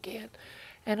over again.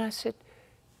 And I said,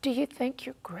 do you think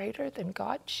you're greater than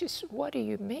God? She said, what do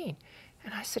you mean?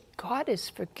 And I said, God has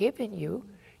forgiven you.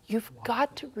 You've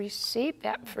got to receive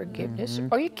that forgiveness,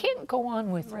 or you can't go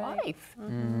on with life.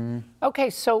 Okay,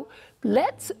 so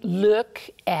let's look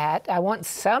at, I want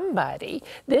somebody,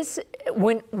 this,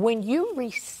 when you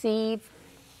receive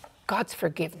God's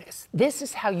forgiveness, this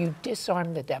is how you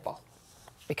disarm the devil,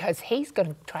 because he's going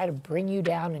to try to bring you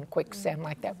down in quicksand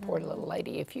like that poor little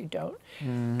lady if you don't.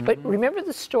 But remember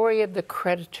the story of the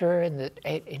creditor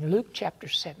in Luke chapter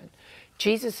 7.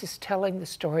 Jesus is telling the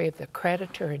story of the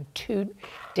creditor and 2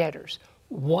 debtors.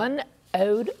 One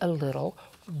owed a little,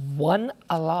 one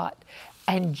a lot.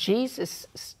 And Jesus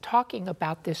is talking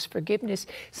about this forgiveness.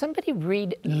 Somebody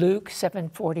read Luke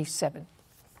 7:47.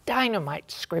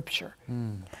 Dynamite scripture.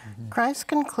 Christ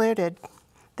concluded,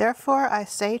 therefore I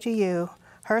say to you,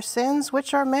 Her sins,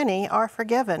 which are many, are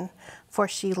forgiven, for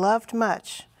she loved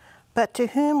much. But to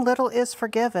whom little is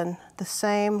forgiven, the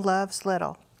same loves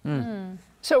little.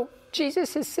 So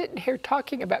Jesus is sitting here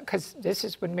talking about, because this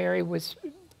is when Mary was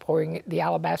pouring the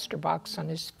alabaster box on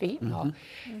his feet and all.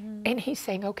 And he's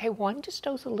saying, okay, one just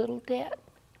owes a little debt,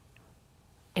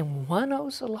 and one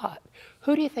owes a lot.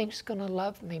 Who do you think is going to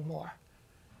love me more?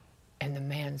 And the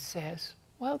man says,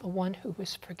 well, the one who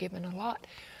was forgiven a lot.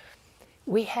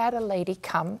 We had a lady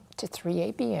come to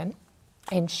 3ABN,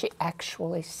 and she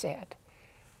actually said,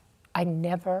 I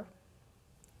never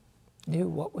knew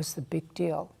what was the big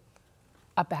deal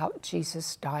about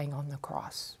Jesus dying on the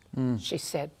cross. She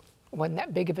said, wasn't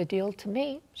that big of a deal to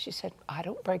me. She said, I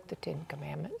don't break the 10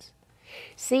 Commandments.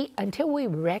 See, until we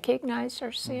recognize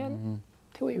our sin,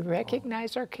 until we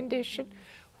recognize our condition,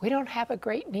 we don't have a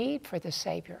great need for the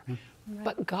Savior.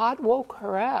 But God woke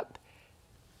her up,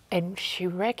 and she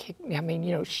recognized, I mean,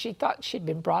 you know, she thought she'd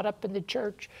been brought up in the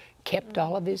church, kept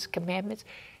all of his commandments,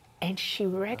 and she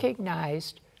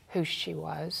recognized who she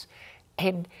was.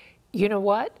 And you know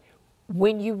what?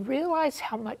 When you realize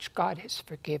how much God has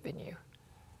forgiven you,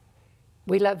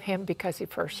 we love him because he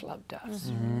first loved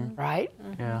us, right?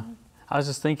 Yeah. I was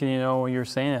just thinking, you know, when you were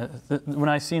saying it, when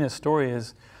I seen a story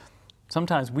is,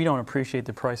 sometimes we don't appreciate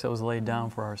the price that was laid down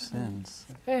for our sins.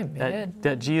 Amen.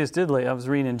 That Jesus did lay. I was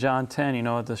reading in John 10, you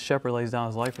know, the shepherd lays down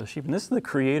his life for the sheep. And this is the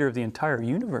creator of the entire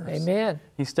universe. Amen.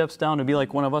 He steps down to be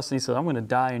like one of us, and he says, I'm going to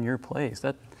die in your place.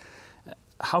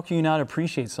 How can you not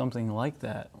appreciate something like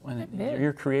that when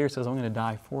your creator says, I'm going to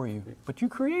die for you? But you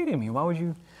created me. Why would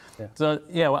you? Yeah. So,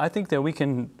 yeah, well, I think that we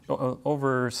can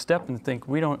overstep and think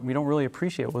we don't really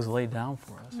appreciate what was laid down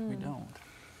for us. We don't.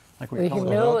 Like we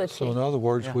humility. So in other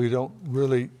words, we don't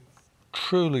really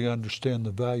truly understand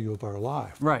the value of our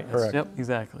life. Right. Yep,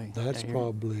 exactly. That's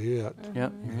probably it.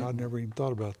 Yep. I never even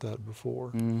thought about that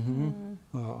before. And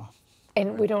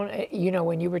we don't, you know,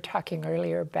 when you were talking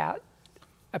earlier about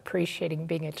appreciating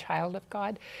being a child of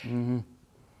God,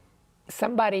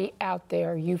 somebody out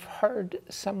there, you've heard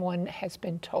someone has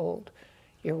been told,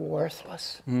 you're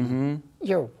worthless.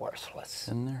 You're worthless.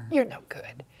 You're no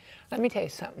good. Let me tell you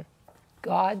something.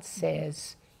 God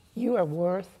says you are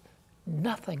worth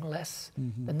nothing less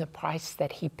than the price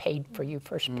that he paid for you.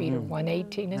 1 Peter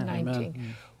 1:18 and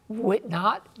 19.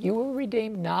 You were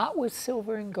redeemed not with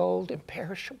silver and gold and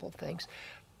perishable things,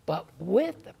 but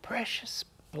with the precious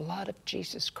blood of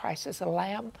Jesus Christ as a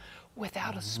lamb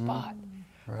without a spot.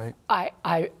 Right.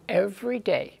 I every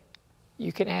day,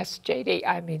 you can ask JD,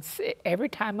 I mean, every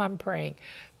time I'm praying,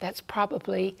 that's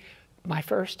probably my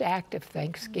first act of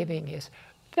thanksgiving is,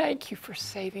 thank you for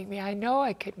saving me. I know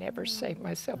I could never save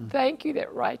myself. Thank you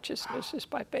that righteousness is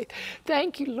by faith.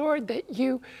 Thank you, Lord, that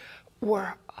you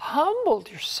were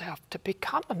humbled yourself to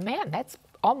become a man. That's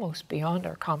almost beyond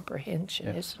our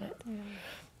comprehension, isn't it?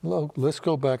 Well, let's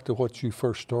go back to what you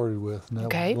first started with. Now,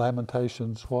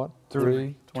 Lamentations, what?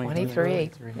 23.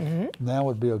 Now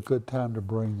would be a good time to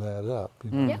bring that up,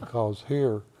 you know, because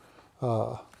here,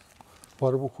 where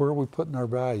are we putting our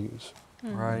values?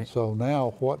 Right. So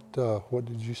now, what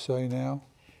did you say now?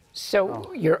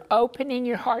 So you're opening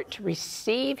your heart to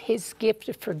receive his gift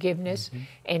of forgiveness.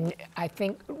 And I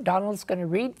think Donald's going to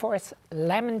read for us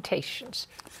Lamentations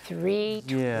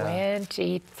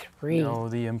 3:23. You know,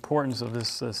 the importance of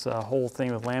this whole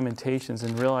thing with Lamentations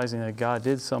and realizing that God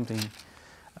did something.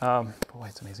 Boy,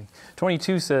 it's amazing.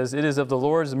 22 says, it is of the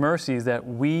Lord's mercies that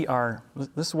we are,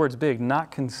 this word's big, not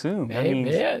consumed. That means,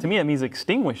 to me, that means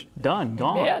extinguished, done,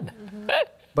 gone.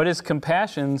 But his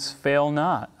compassions fail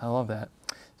not. I love that.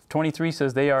 23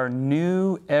 says, they are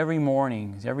new every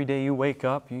morning. Every day you wake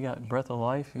up, you got breath of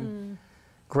life.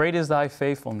 Great is thy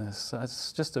faithfulness.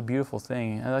 That's just a beautiful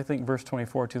thing. And I think verse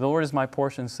 24 too, the Lord is my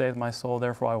portion, saveth my soul,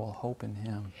 therefore I will hope in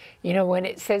him. You know, when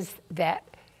it says that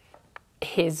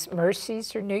his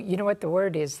mercies are new, you know what the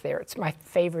word is there? It's my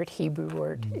favorite Hebrew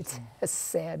word. It's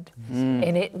hesed.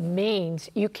 And it means,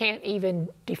 you can't even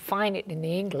define it in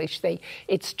the English.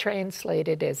 It's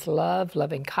translated as love,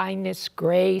 loving kindness,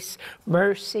 grace,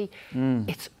 mercy.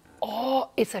 It's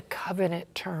a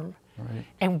covenant term. Right.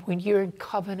 And when you're in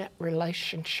covenant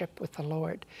relationship with the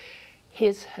Lord,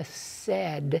 his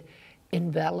hesed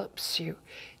envelops you.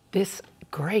 This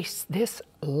grace, this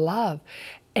love.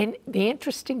 And the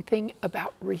interesting thing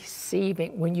about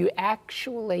receiving, when you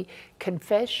actually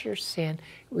confess your sin,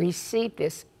 receive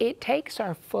this, it takes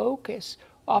our focus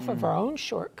off of our own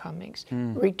shortcomings,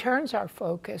 returns our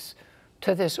focus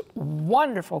to this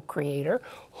wonderful Creator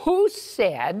who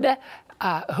said,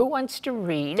 who wants to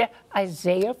read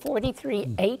Isaiah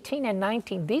 43:18 and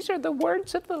 19? These are the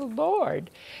words of the Lord.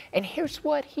 And here's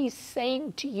what he's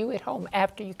saying to you at home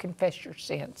after you confess your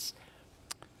sins.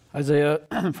 Isaiah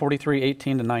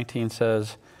 43:18-19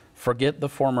 says, "Forget the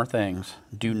former things.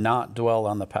 Do not dwell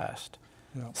on the past.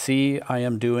 Yeah. See, I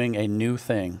am doing a new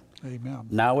thing. Amen.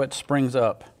 Now it springs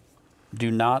up. Do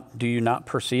you not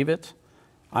perceive it?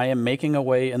 I am making a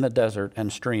way in the desert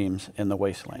and streams in the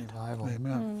wasteland." Revival.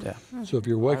 Amen. Yeah. So if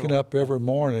you're waking up every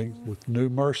morning with new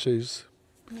mercies,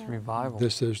 It's revival.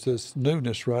 there's this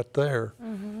newness right there.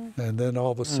 And then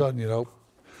all of a sudden, you know,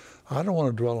 I don't want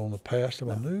to dwell on the past. I'm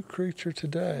a new creature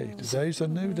today. Today's a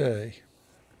new day.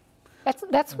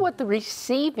 That's what the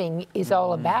receiving is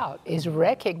all about, is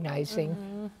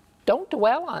recognizing. Don't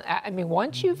dwell on. I mean,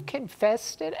 once you've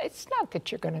confessed it, it's not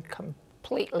that you're going to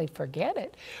completely forget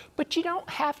it, but you don't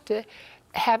have to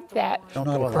have that It's not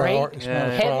a great it's not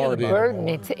a heavy priority burden.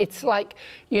 anymore. It's like,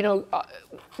 you know,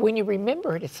 when you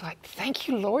remember it, it's like, thank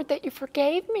you, Lord, that you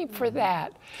forgave me for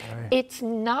that. Right. It's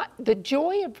not, the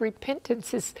joy of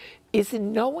repentance is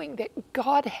in knowing that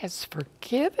God has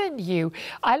forgiven you.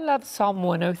 I love Psalm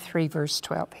 103, verse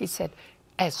 12. He said,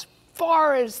 as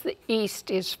far as the east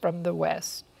is from the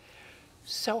west,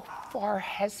 so far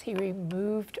has he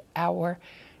removed our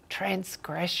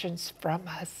transgressions from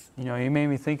us. You know, you made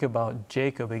me think about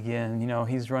Jacob again. You know,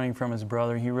 he's running from his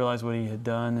brother. He realized what he had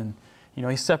done, and you know,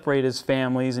 he separated his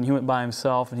families, and he went by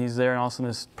himself, and he's there, and all of a sudden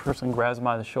this person grabs him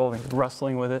by the shoulder, and he's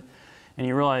wrestling with it, and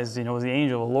he realized, you know, it was the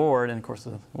angel of the Lord, and of course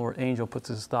the Lord angel puts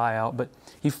his thigh out, but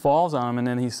he falls on him, and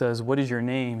then he says, "What is your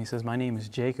name?" He says, "My name is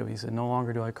Jacob." He said, "No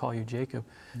longer do I call you Jacob,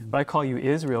 but I call you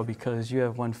Israel, because you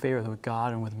have one favor with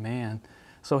God and with man."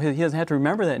 So he doesn't have to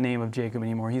remember that name of Jacob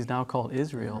anymore. He's now called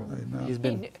Israel. Amen. He's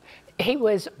been He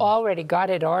was already, God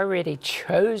had already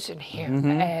chosen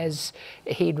him as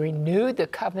he'd renewed the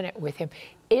covenant with him.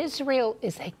 Israel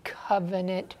is a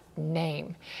covenant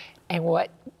name. And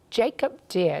what Jacob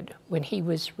did when he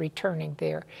was returning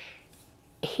there,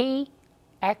 he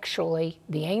actually,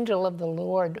 the angel of the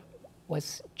Lord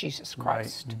was Jesus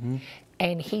Christ.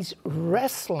 And he's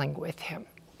wrestling with him.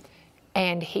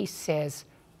 And he says,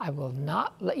 I will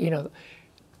not let, you know,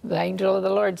 the angel of the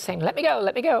Lord saying, let me go,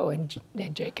 let me go. And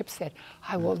then Jacob said,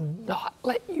 I will not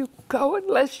let you go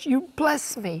unless you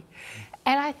bless me.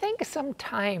 And I think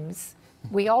sometimes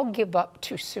we all give up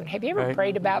too soon. Have you ever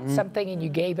prayed about something and you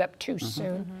gave up too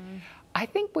soon? I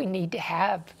think we need to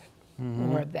have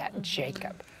more of that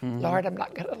Jacob. Lord, I'm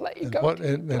not going to let you go.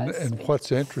 And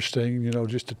what's interesting, you know,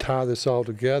 just to tie this all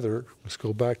together, let's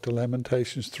go back to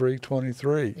Lamentations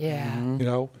 3:23. Yeah. You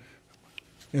know,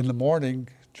 in the morning,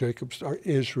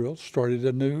 Israel started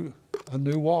a new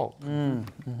walk,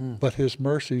 but his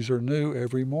mercies are new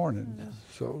every morning.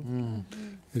 So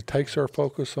it takes our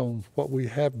focus on what we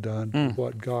have done, to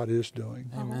what God is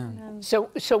doing. Amen.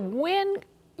 So when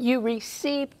you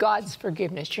receive God's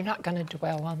forgiveness, you're not going to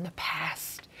dwell on the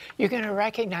past. You're going to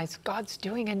recognize God's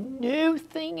doing a new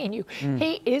thing in you.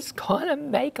 He is going to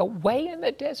make a way in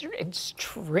the desert and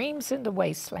streams in the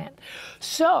wasteland.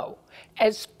 So,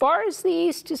 as far as the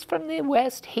east is from the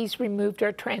west, he's removed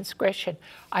our transgression.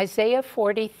 Isaiah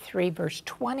 43, verse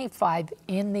 25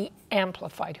 in the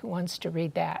Amplified. Who wants to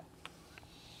read that?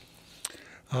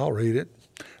 I'll read it.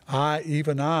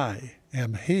 Even I,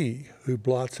 am he who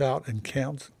blots out and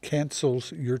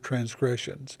cancels your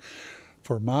transgressions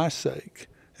for my sake,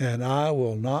 and I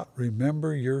will not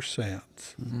remember your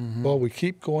sins. Well, we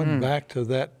keep going back to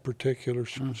that particular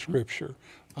scripture.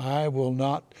 I will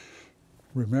not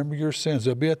remember your sins.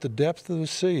 They'll be at the depth of the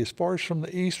sea, as far as from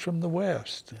the east from the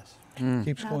west.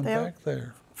 Keeps going back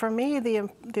there. For me,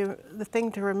 the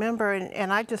thing to remember,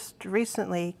 and I just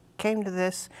recently came to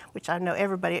this, which I know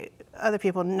other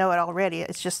people know it already,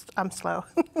 it's just I'm slow.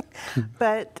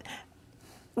 But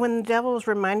when the devil was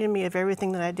reminding me of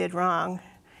everything that I did wrong,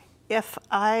 if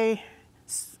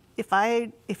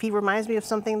he reminds me of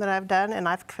something that I've done and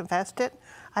I've confessed it,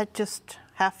 I just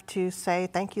have to say,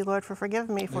 thank you, Lord, for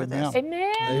forgiving me for this.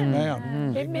 Amen.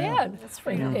 Amen. Amen. That's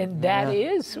freedom. And that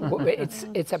is,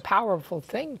 it's a powerful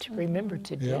thing to remember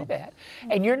to do that.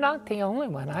 And you're not the only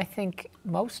one. I think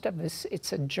most of us,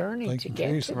 it's a journey to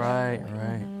get to that.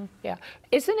 Right. Yeah.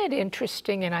 Isn't it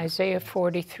interesting in Isaiah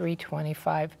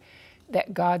 43:25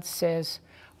 that God says,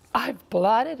 I've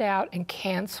blotted out and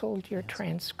canceled your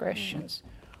transgressions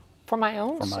for my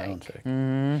own sake.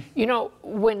 You know,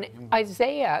 when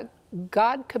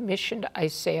God commissioned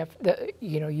Isaiah,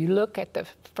 you look at the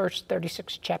first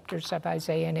 36 chapters of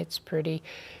Isaiah, and it's pretty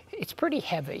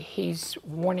heavy. He's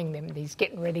warning them. He's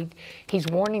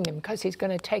warning them because he's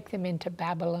going to take them into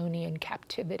Babylonian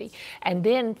captivity. And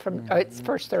then it's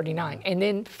verse 39, and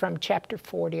then from chapter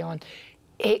 40 on,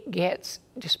 it gets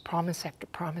just promise after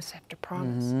promise after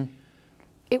promise.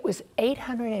 It was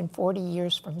 840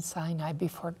 years from Sinai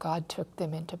before God took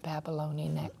them into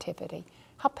Babylonian activity.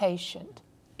 How patient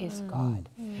is God?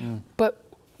 But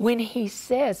when he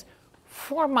says,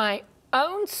 for my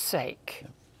own sake,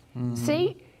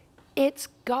 see, it's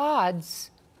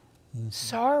God's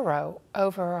sorrow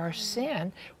over our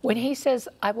sin. When he says,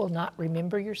 I will not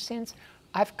remember your sins,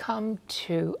 I've come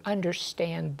to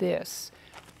understand this.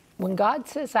 When God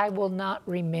says, I will not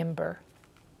remember,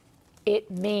 it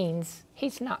means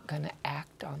he's not going to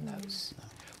act on those.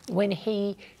 When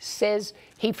he says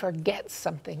he forgets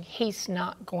something, he's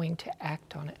not going to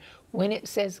act on it. When it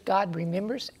says God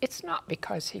remembers, it's not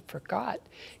because he forgot.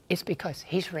 It's because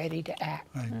he's ready to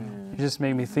act. You just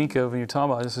made me think of, when you're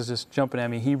talking about this, is just jumping at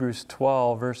me, Hebrews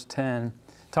 12, verse 10,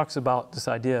 talks about this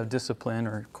idea of discipline,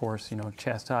 or of course,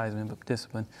 chastisement, but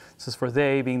discipline. It says, for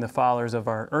they, being the fathers of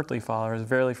our earthly fathers,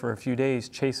 verily for a few days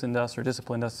chastened us or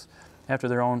disciplined us after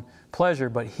their own pleasure,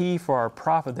 but he for our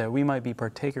profit, that we might be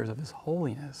partakers of his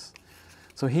holiness.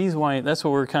 So he's wanting, that's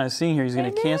what we're kind of seeing here. He's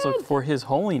going to cancel it for his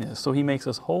holiness, so he makes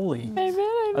us holy.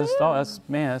 Amen. That's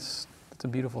a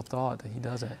beautiful thought that he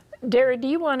does it. Dara, do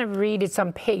you want to read? It's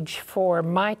on page 4,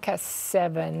 Micah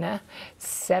 7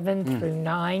 through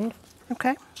 9.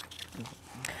 Okay.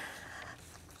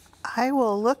 I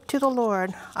will look to the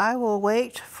Lord. I will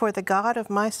wait for the God of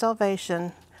my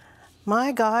salvation.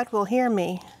 My God will hear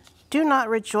me. Do not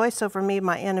rejoice over me,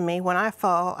 my enemy. When I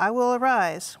fall, I will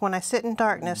arise. When I sit in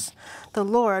darkness, the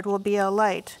Lord will be a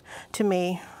light to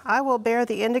me. I will bear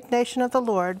the indignation of the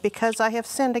Lord because I have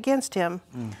sinned against him,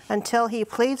 until he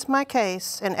pleads my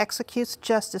case and executes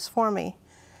justice for me.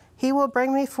 He will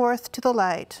bring me forth to the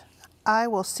light. I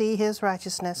will see his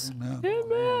righteousness.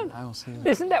 Amen. I will see that.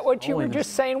 Isn't that what you were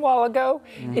just saying a while ago?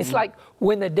 It's like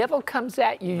when the devil comes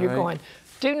at you, you're going,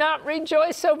 do not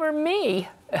rejoice over me,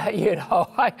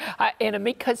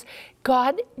 enemy, because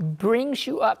God brings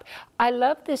you up. I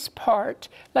love this part.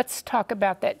 Let's talk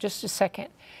about that just a second.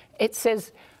 It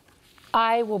says,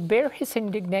 I will bear his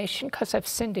indignation because I've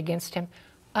sinned against him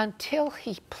until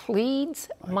he pleads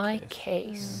my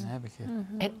case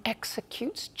and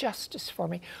executes justice for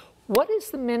me. What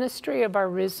is the ministry of our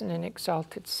risen and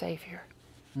exalted Savior?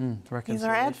 He's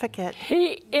our advocate.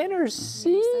 He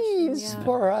intercedes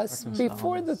for us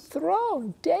before the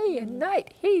throne day and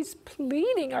night. He's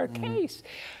pleading our case.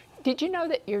 Did you know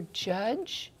that your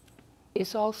judge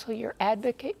is also your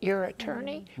advocate, your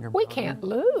attorney? We can't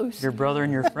lose. Your brother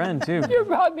and your friend, too.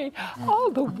 All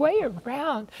the way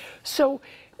around. So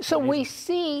we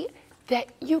see that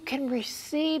you can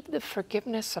receive the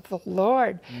forgiveness of the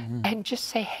Lord and just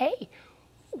say, hey,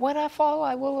 when I fall,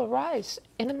 I will arise.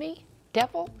 Enemy,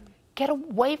 devil, get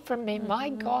away from me. My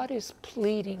God is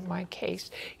pleading my case.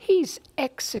 He's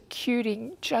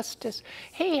executing justice.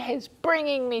 He is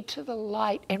bringing me to the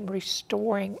light and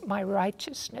restoring my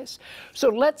righteousness. So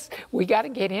we got to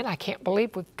get in. I can't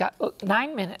believe we've got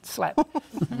 9 minutes left.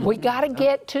 We got to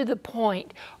get to the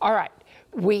point. All right,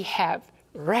 we have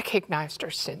recognized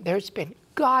our sin. There's been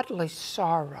godly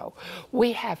sorrow.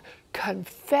 We have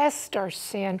confessed our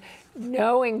sin,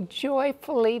 knowing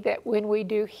joyfully that when we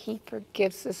do, he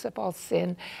forgives us of all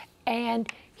sin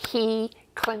and he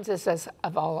cleanses us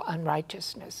of all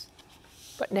unrighteousness.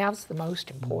 But now's the most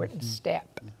important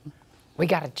step. We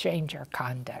got to change our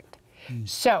conduct.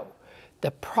 So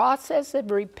the process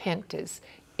of repentance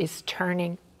is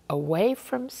turning away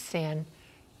from sin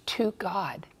to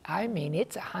God. I mean,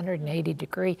 it's 180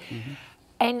 degree.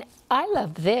 And I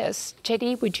love this.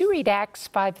 JD, would you read Acts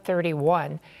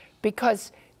 5:31?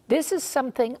 Because this is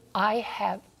something I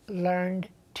have learned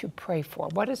to pray for.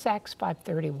 What does Acts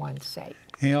 5:31 say?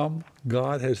 Him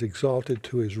God has exalted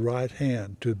to his right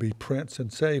hand to be Prince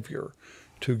and Savior,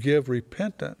 to give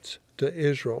repentance to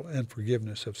Israel and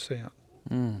forgiveness of sin.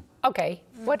 Okay,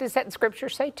 what does that scripture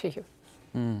say to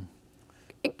you?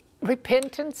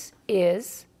 Repentance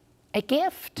is a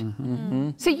gift.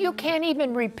 So you can't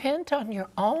even repent on your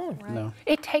own. No.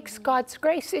 It takes God's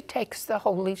grace. It takes the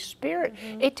Holy Spirit.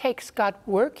 It takes God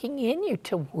working in you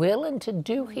to will and to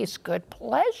do his good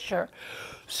pleasure.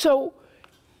 So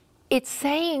it's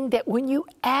saying that when you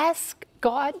ask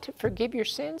God to forgive your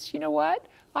sins, you know what?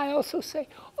 I also say,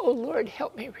 oh Lord,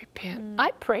 help me repent.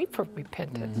 I pray for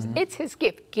repentance. It's his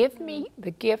gift. Give me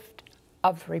the gift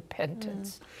of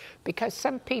repentance. Because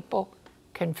some people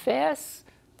confess,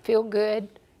 feel good,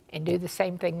 and do the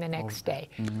same thing the next day.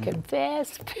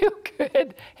 Confess, feel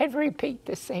good, and repeat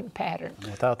the same pattern.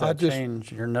 Without that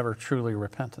change, you're never truly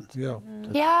repentant.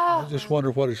 Yeah. I just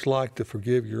wonder what it's like to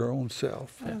forgive your own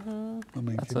self. I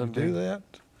mean, can you do that?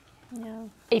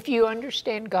 If you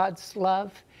understand God's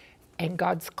love and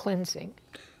God's cleansing,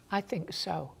 I think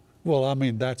so. Well, I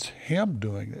mean, that's him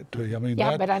doing it to you. I mean,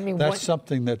 Yeah, but I mean, that's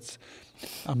something that's,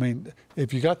 I mean,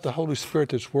 if you got the Holy Spirit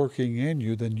that's working in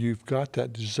you, then you've got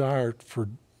that desire for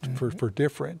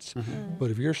difference.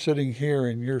 But if you're sitting here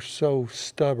and you're so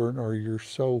stubborn or you're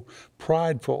so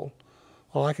prideful,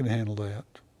 well, I can handle that.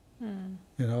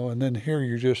 You know, and then here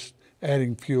you're just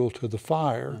adding fuel to the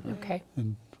fire. Okay.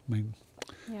 And I mean,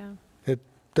 Yeah. it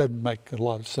doesn't make a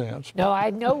lot of sense. No,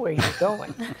 I know where you're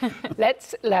going.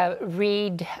 Let's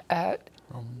read,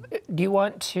 do you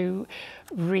want to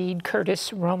read,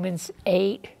 Curtis, Romans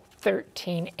 8,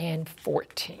 13, and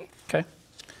 14? Okay.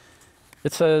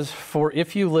 It says, "For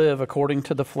if you live according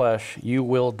to the flesh, you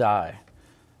will die.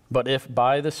 But if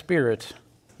by the Spirit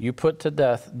you put to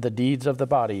death the deeds of the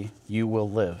body, you will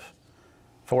live.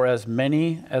 For as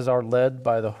many as are led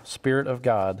by the Spirit of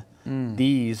God,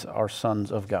 these are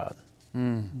sons of God."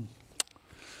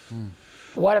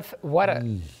 What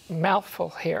a mouthful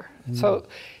here. So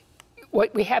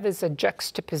what we have is a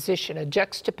juxtaposition. A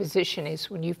juxtaposition is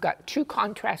when you've got two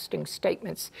contrasting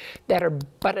statements that are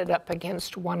butted up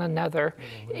against one another,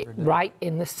 right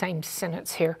in the same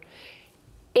sentence here.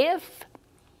 If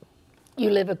you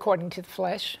live according to the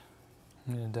flesh,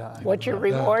 what's your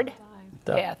reward?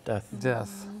 Death.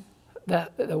 Death.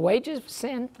 The wages of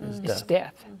sin is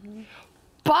death.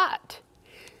 But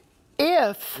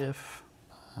if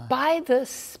by the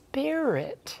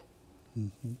Spirit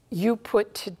you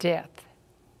put to death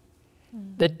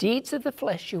the deeds of the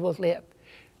flesh, you will live.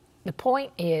 The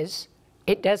point is,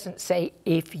 it doesn't say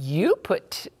if you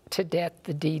put to death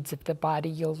the deeds of the body,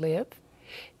 you'll live.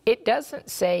 It doesn't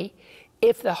say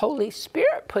if the Holy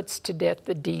Spirit puts to death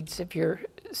the deeds of your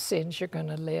sins, you're going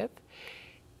to live.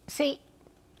 See,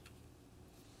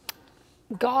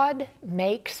 God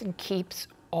makes and keeps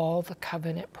all the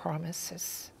covenant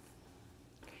promises.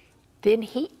 Then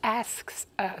he asks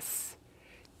us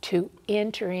to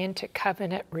enter into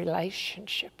covenant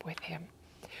relationship with him.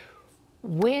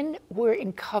 When we're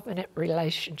in covenant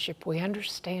relationship, we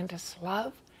understand his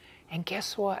love, and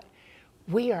guess what?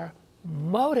 We are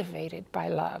motivated by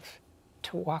love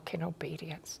to walk in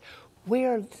obedience. We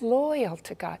are loyal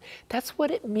to God. That's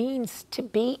what it means to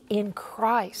be in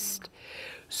Christ.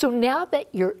 So now that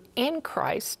you're in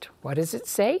Christ, what does it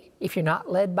say? If you're not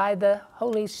led by the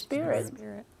Holy Spirit,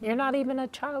 you're not even a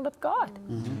child of God.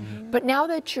 But now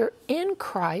that you're in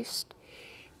Christ,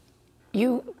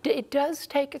 it does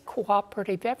take a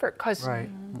cooperative effort, because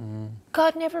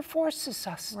God never forces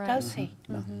us, does he?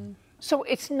 So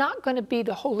it's not going to be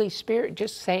the Holy Spirit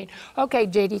just saying, okay,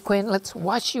 JD Quinn, let's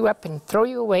wash you up and throw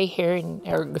you away here,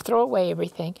 or throw away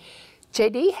everything.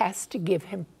 JD has to give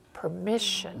him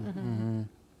permission,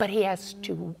 but he has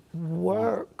to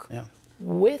work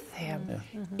with him.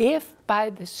 If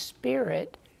by the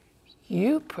Spirit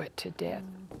you put to death,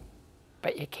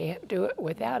 but you can't do it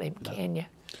without him, can you?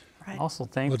 I'm also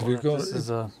thankful that this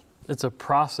is it's a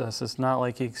process. It's not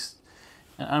like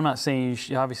I'm not saying you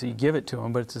should obviously give it to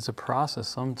him, but it's a process.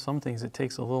 Some things it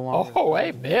takes a little longer. Oh,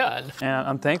 amen. And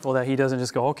I'm thankful that he doesn't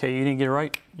just go, okay, you didn't get it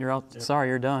right, you're out. Sorry,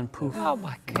 you're done. Poof. Oh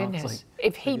my goodness! Like,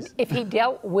 if he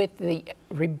dealt with the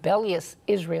rebellious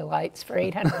Israelites for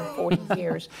 840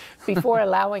 years before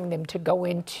allowing them to go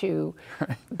into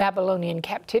Babylonian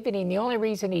captivity, and the only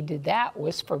reason he did that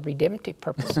was for redemptive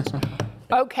purposes.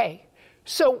 Okay,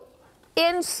 so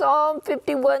in Psalm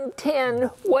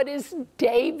 51:10, what is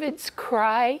David's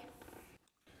cry?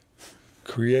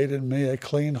 Create in me a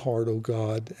clean heart, O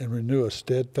God, and renew a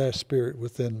steadfast spirit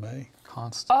within me.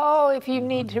 Constant. Oh, if you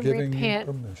need to Giving repent,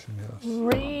 you permission, yes.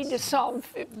 read Psalm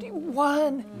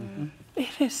 51. It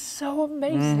is so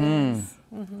amazing.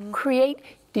 Create.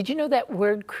 Did you know that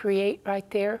word create right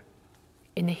there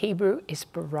in the Hebrew is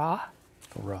bara?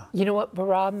 Bara. You know what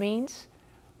bara means?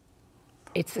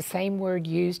 It's the same word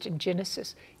used in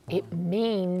Genesis. It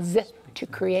means to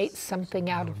create something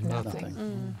out of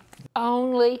nothing.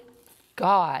 Only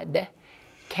God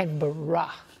can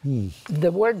bara.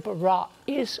 The word bara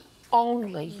is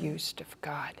only used of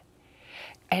God.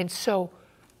 And so,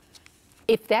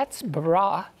 if that's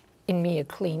bara, in me a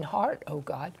clean heart, oh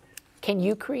God, can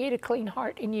you create a clean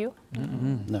heart in you?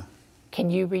 No.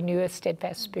 Can you renew a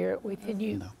steadfast spirit within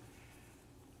you? No.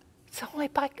 It's only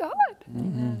by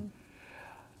God.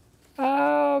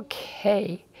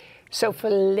 Okay, so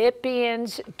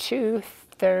Philippians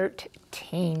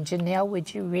 2:13. Janelle,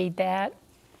 would you read that?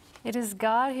 It is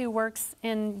God who works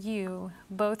in you,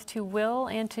 both to will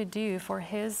and to do for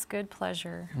his good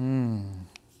pleasure.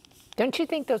 Don't you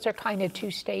think those are kind of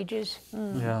two stages?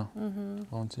 Yeah.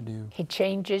 Want to do. He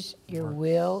changes your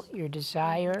will, your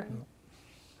desire.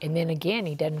 And then again,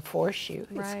 he doesn't force you.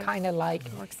 Right. It's kind of like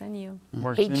Works in you.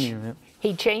 Works in you. Yep.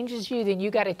 he changes you, then you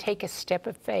got to take a step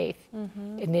of faith.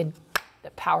 And then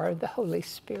the power of the Holy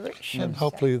Spirit shows And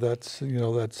hopefully that's,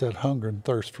 that's that hunger and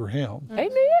thirst for him.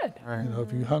 Amen. Right.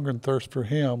 If you hunger and thirst for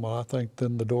him, well, I think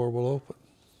then the door will open.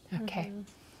 Okay.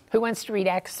 Who wants to read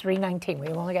Acts 3:19?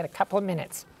 We've only got a couple of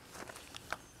minutes.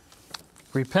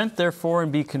 Repent therefore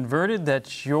and be converted,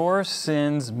 that your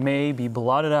sins may be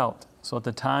blotted out, so that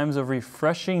the times of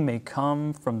refreshing may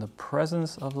come from the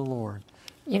presence of the Lord.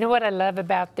 You know what I love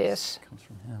about this? It comes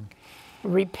from him.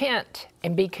 Repent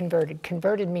and be converted.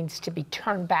 Converted means to be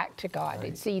turned back to God. Right.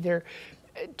 It's either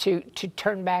to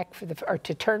turn back or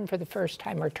to turn for the first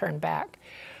time or turn back.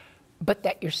 But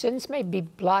that your sins may be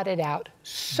blotted out,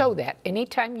 so that,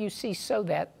 anytime you see so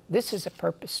that, this is a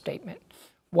purpose statement.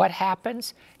 What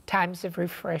happens? Times of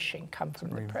refreshing come from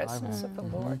the presence of the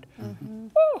Lord.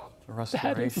 Oh,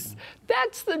 Restoration.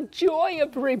 That's the joy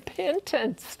of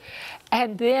repentance.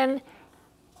 And then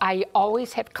I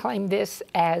always have claimed this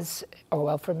as,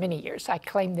 for many years, I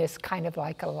claim this kind of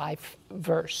like a life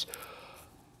verse.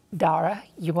 Dara,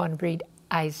 you want to read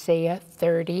Isaiah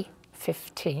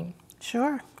 30:15?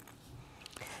 Sure.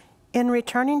 In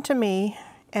returning to me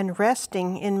and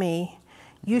resting in me,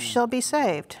 you shall be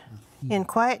saved. In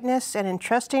quietness and in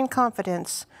trusting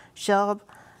confidence shall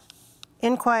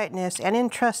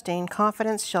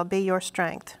be your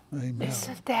strength. Amen.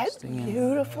 Isn't that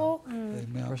beautiful?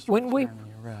 Amen. When we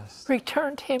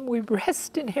return to him, we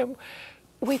rest in him.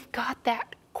 We've got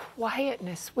that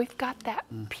quietness. We've got that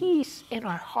peace in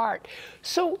our heart.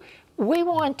 So we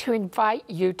want to invite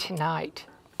you tonight.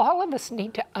 All of us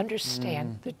need to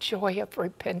understand the joy of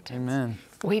repentance. Amen.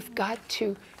 We've got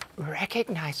to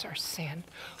recognize our sin.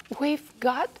 We've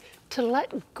got to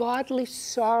let godly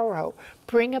sorrow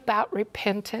bring about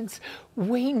repentance.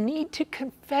 We need to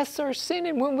confess our sin,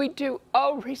 and when we do,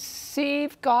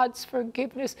 receive God's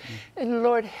forgiveness. And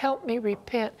Lord, help me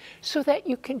repent, so that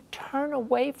you can turn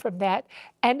away from that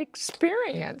and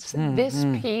experience this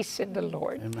peace in the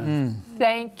Lord. Amen.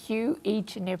 Thank you,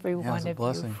 each and every one of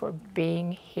you, for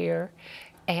being here.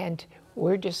 And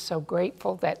we're just so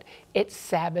grateful that it's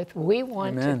Sabbath. We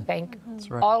want to thank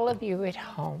all of you at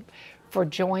home for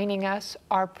joining us.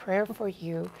 Our prayer for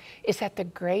you is that the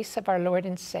grace of our Lord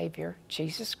and Savior,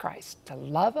 Jesus Christ, the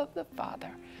love of the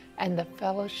Father, and the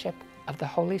fellowship of the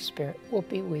Holy Spirit will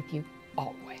be with you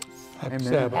always. Happy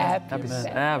Sabbath. Happy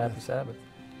Sabbath. Happy Sabbath.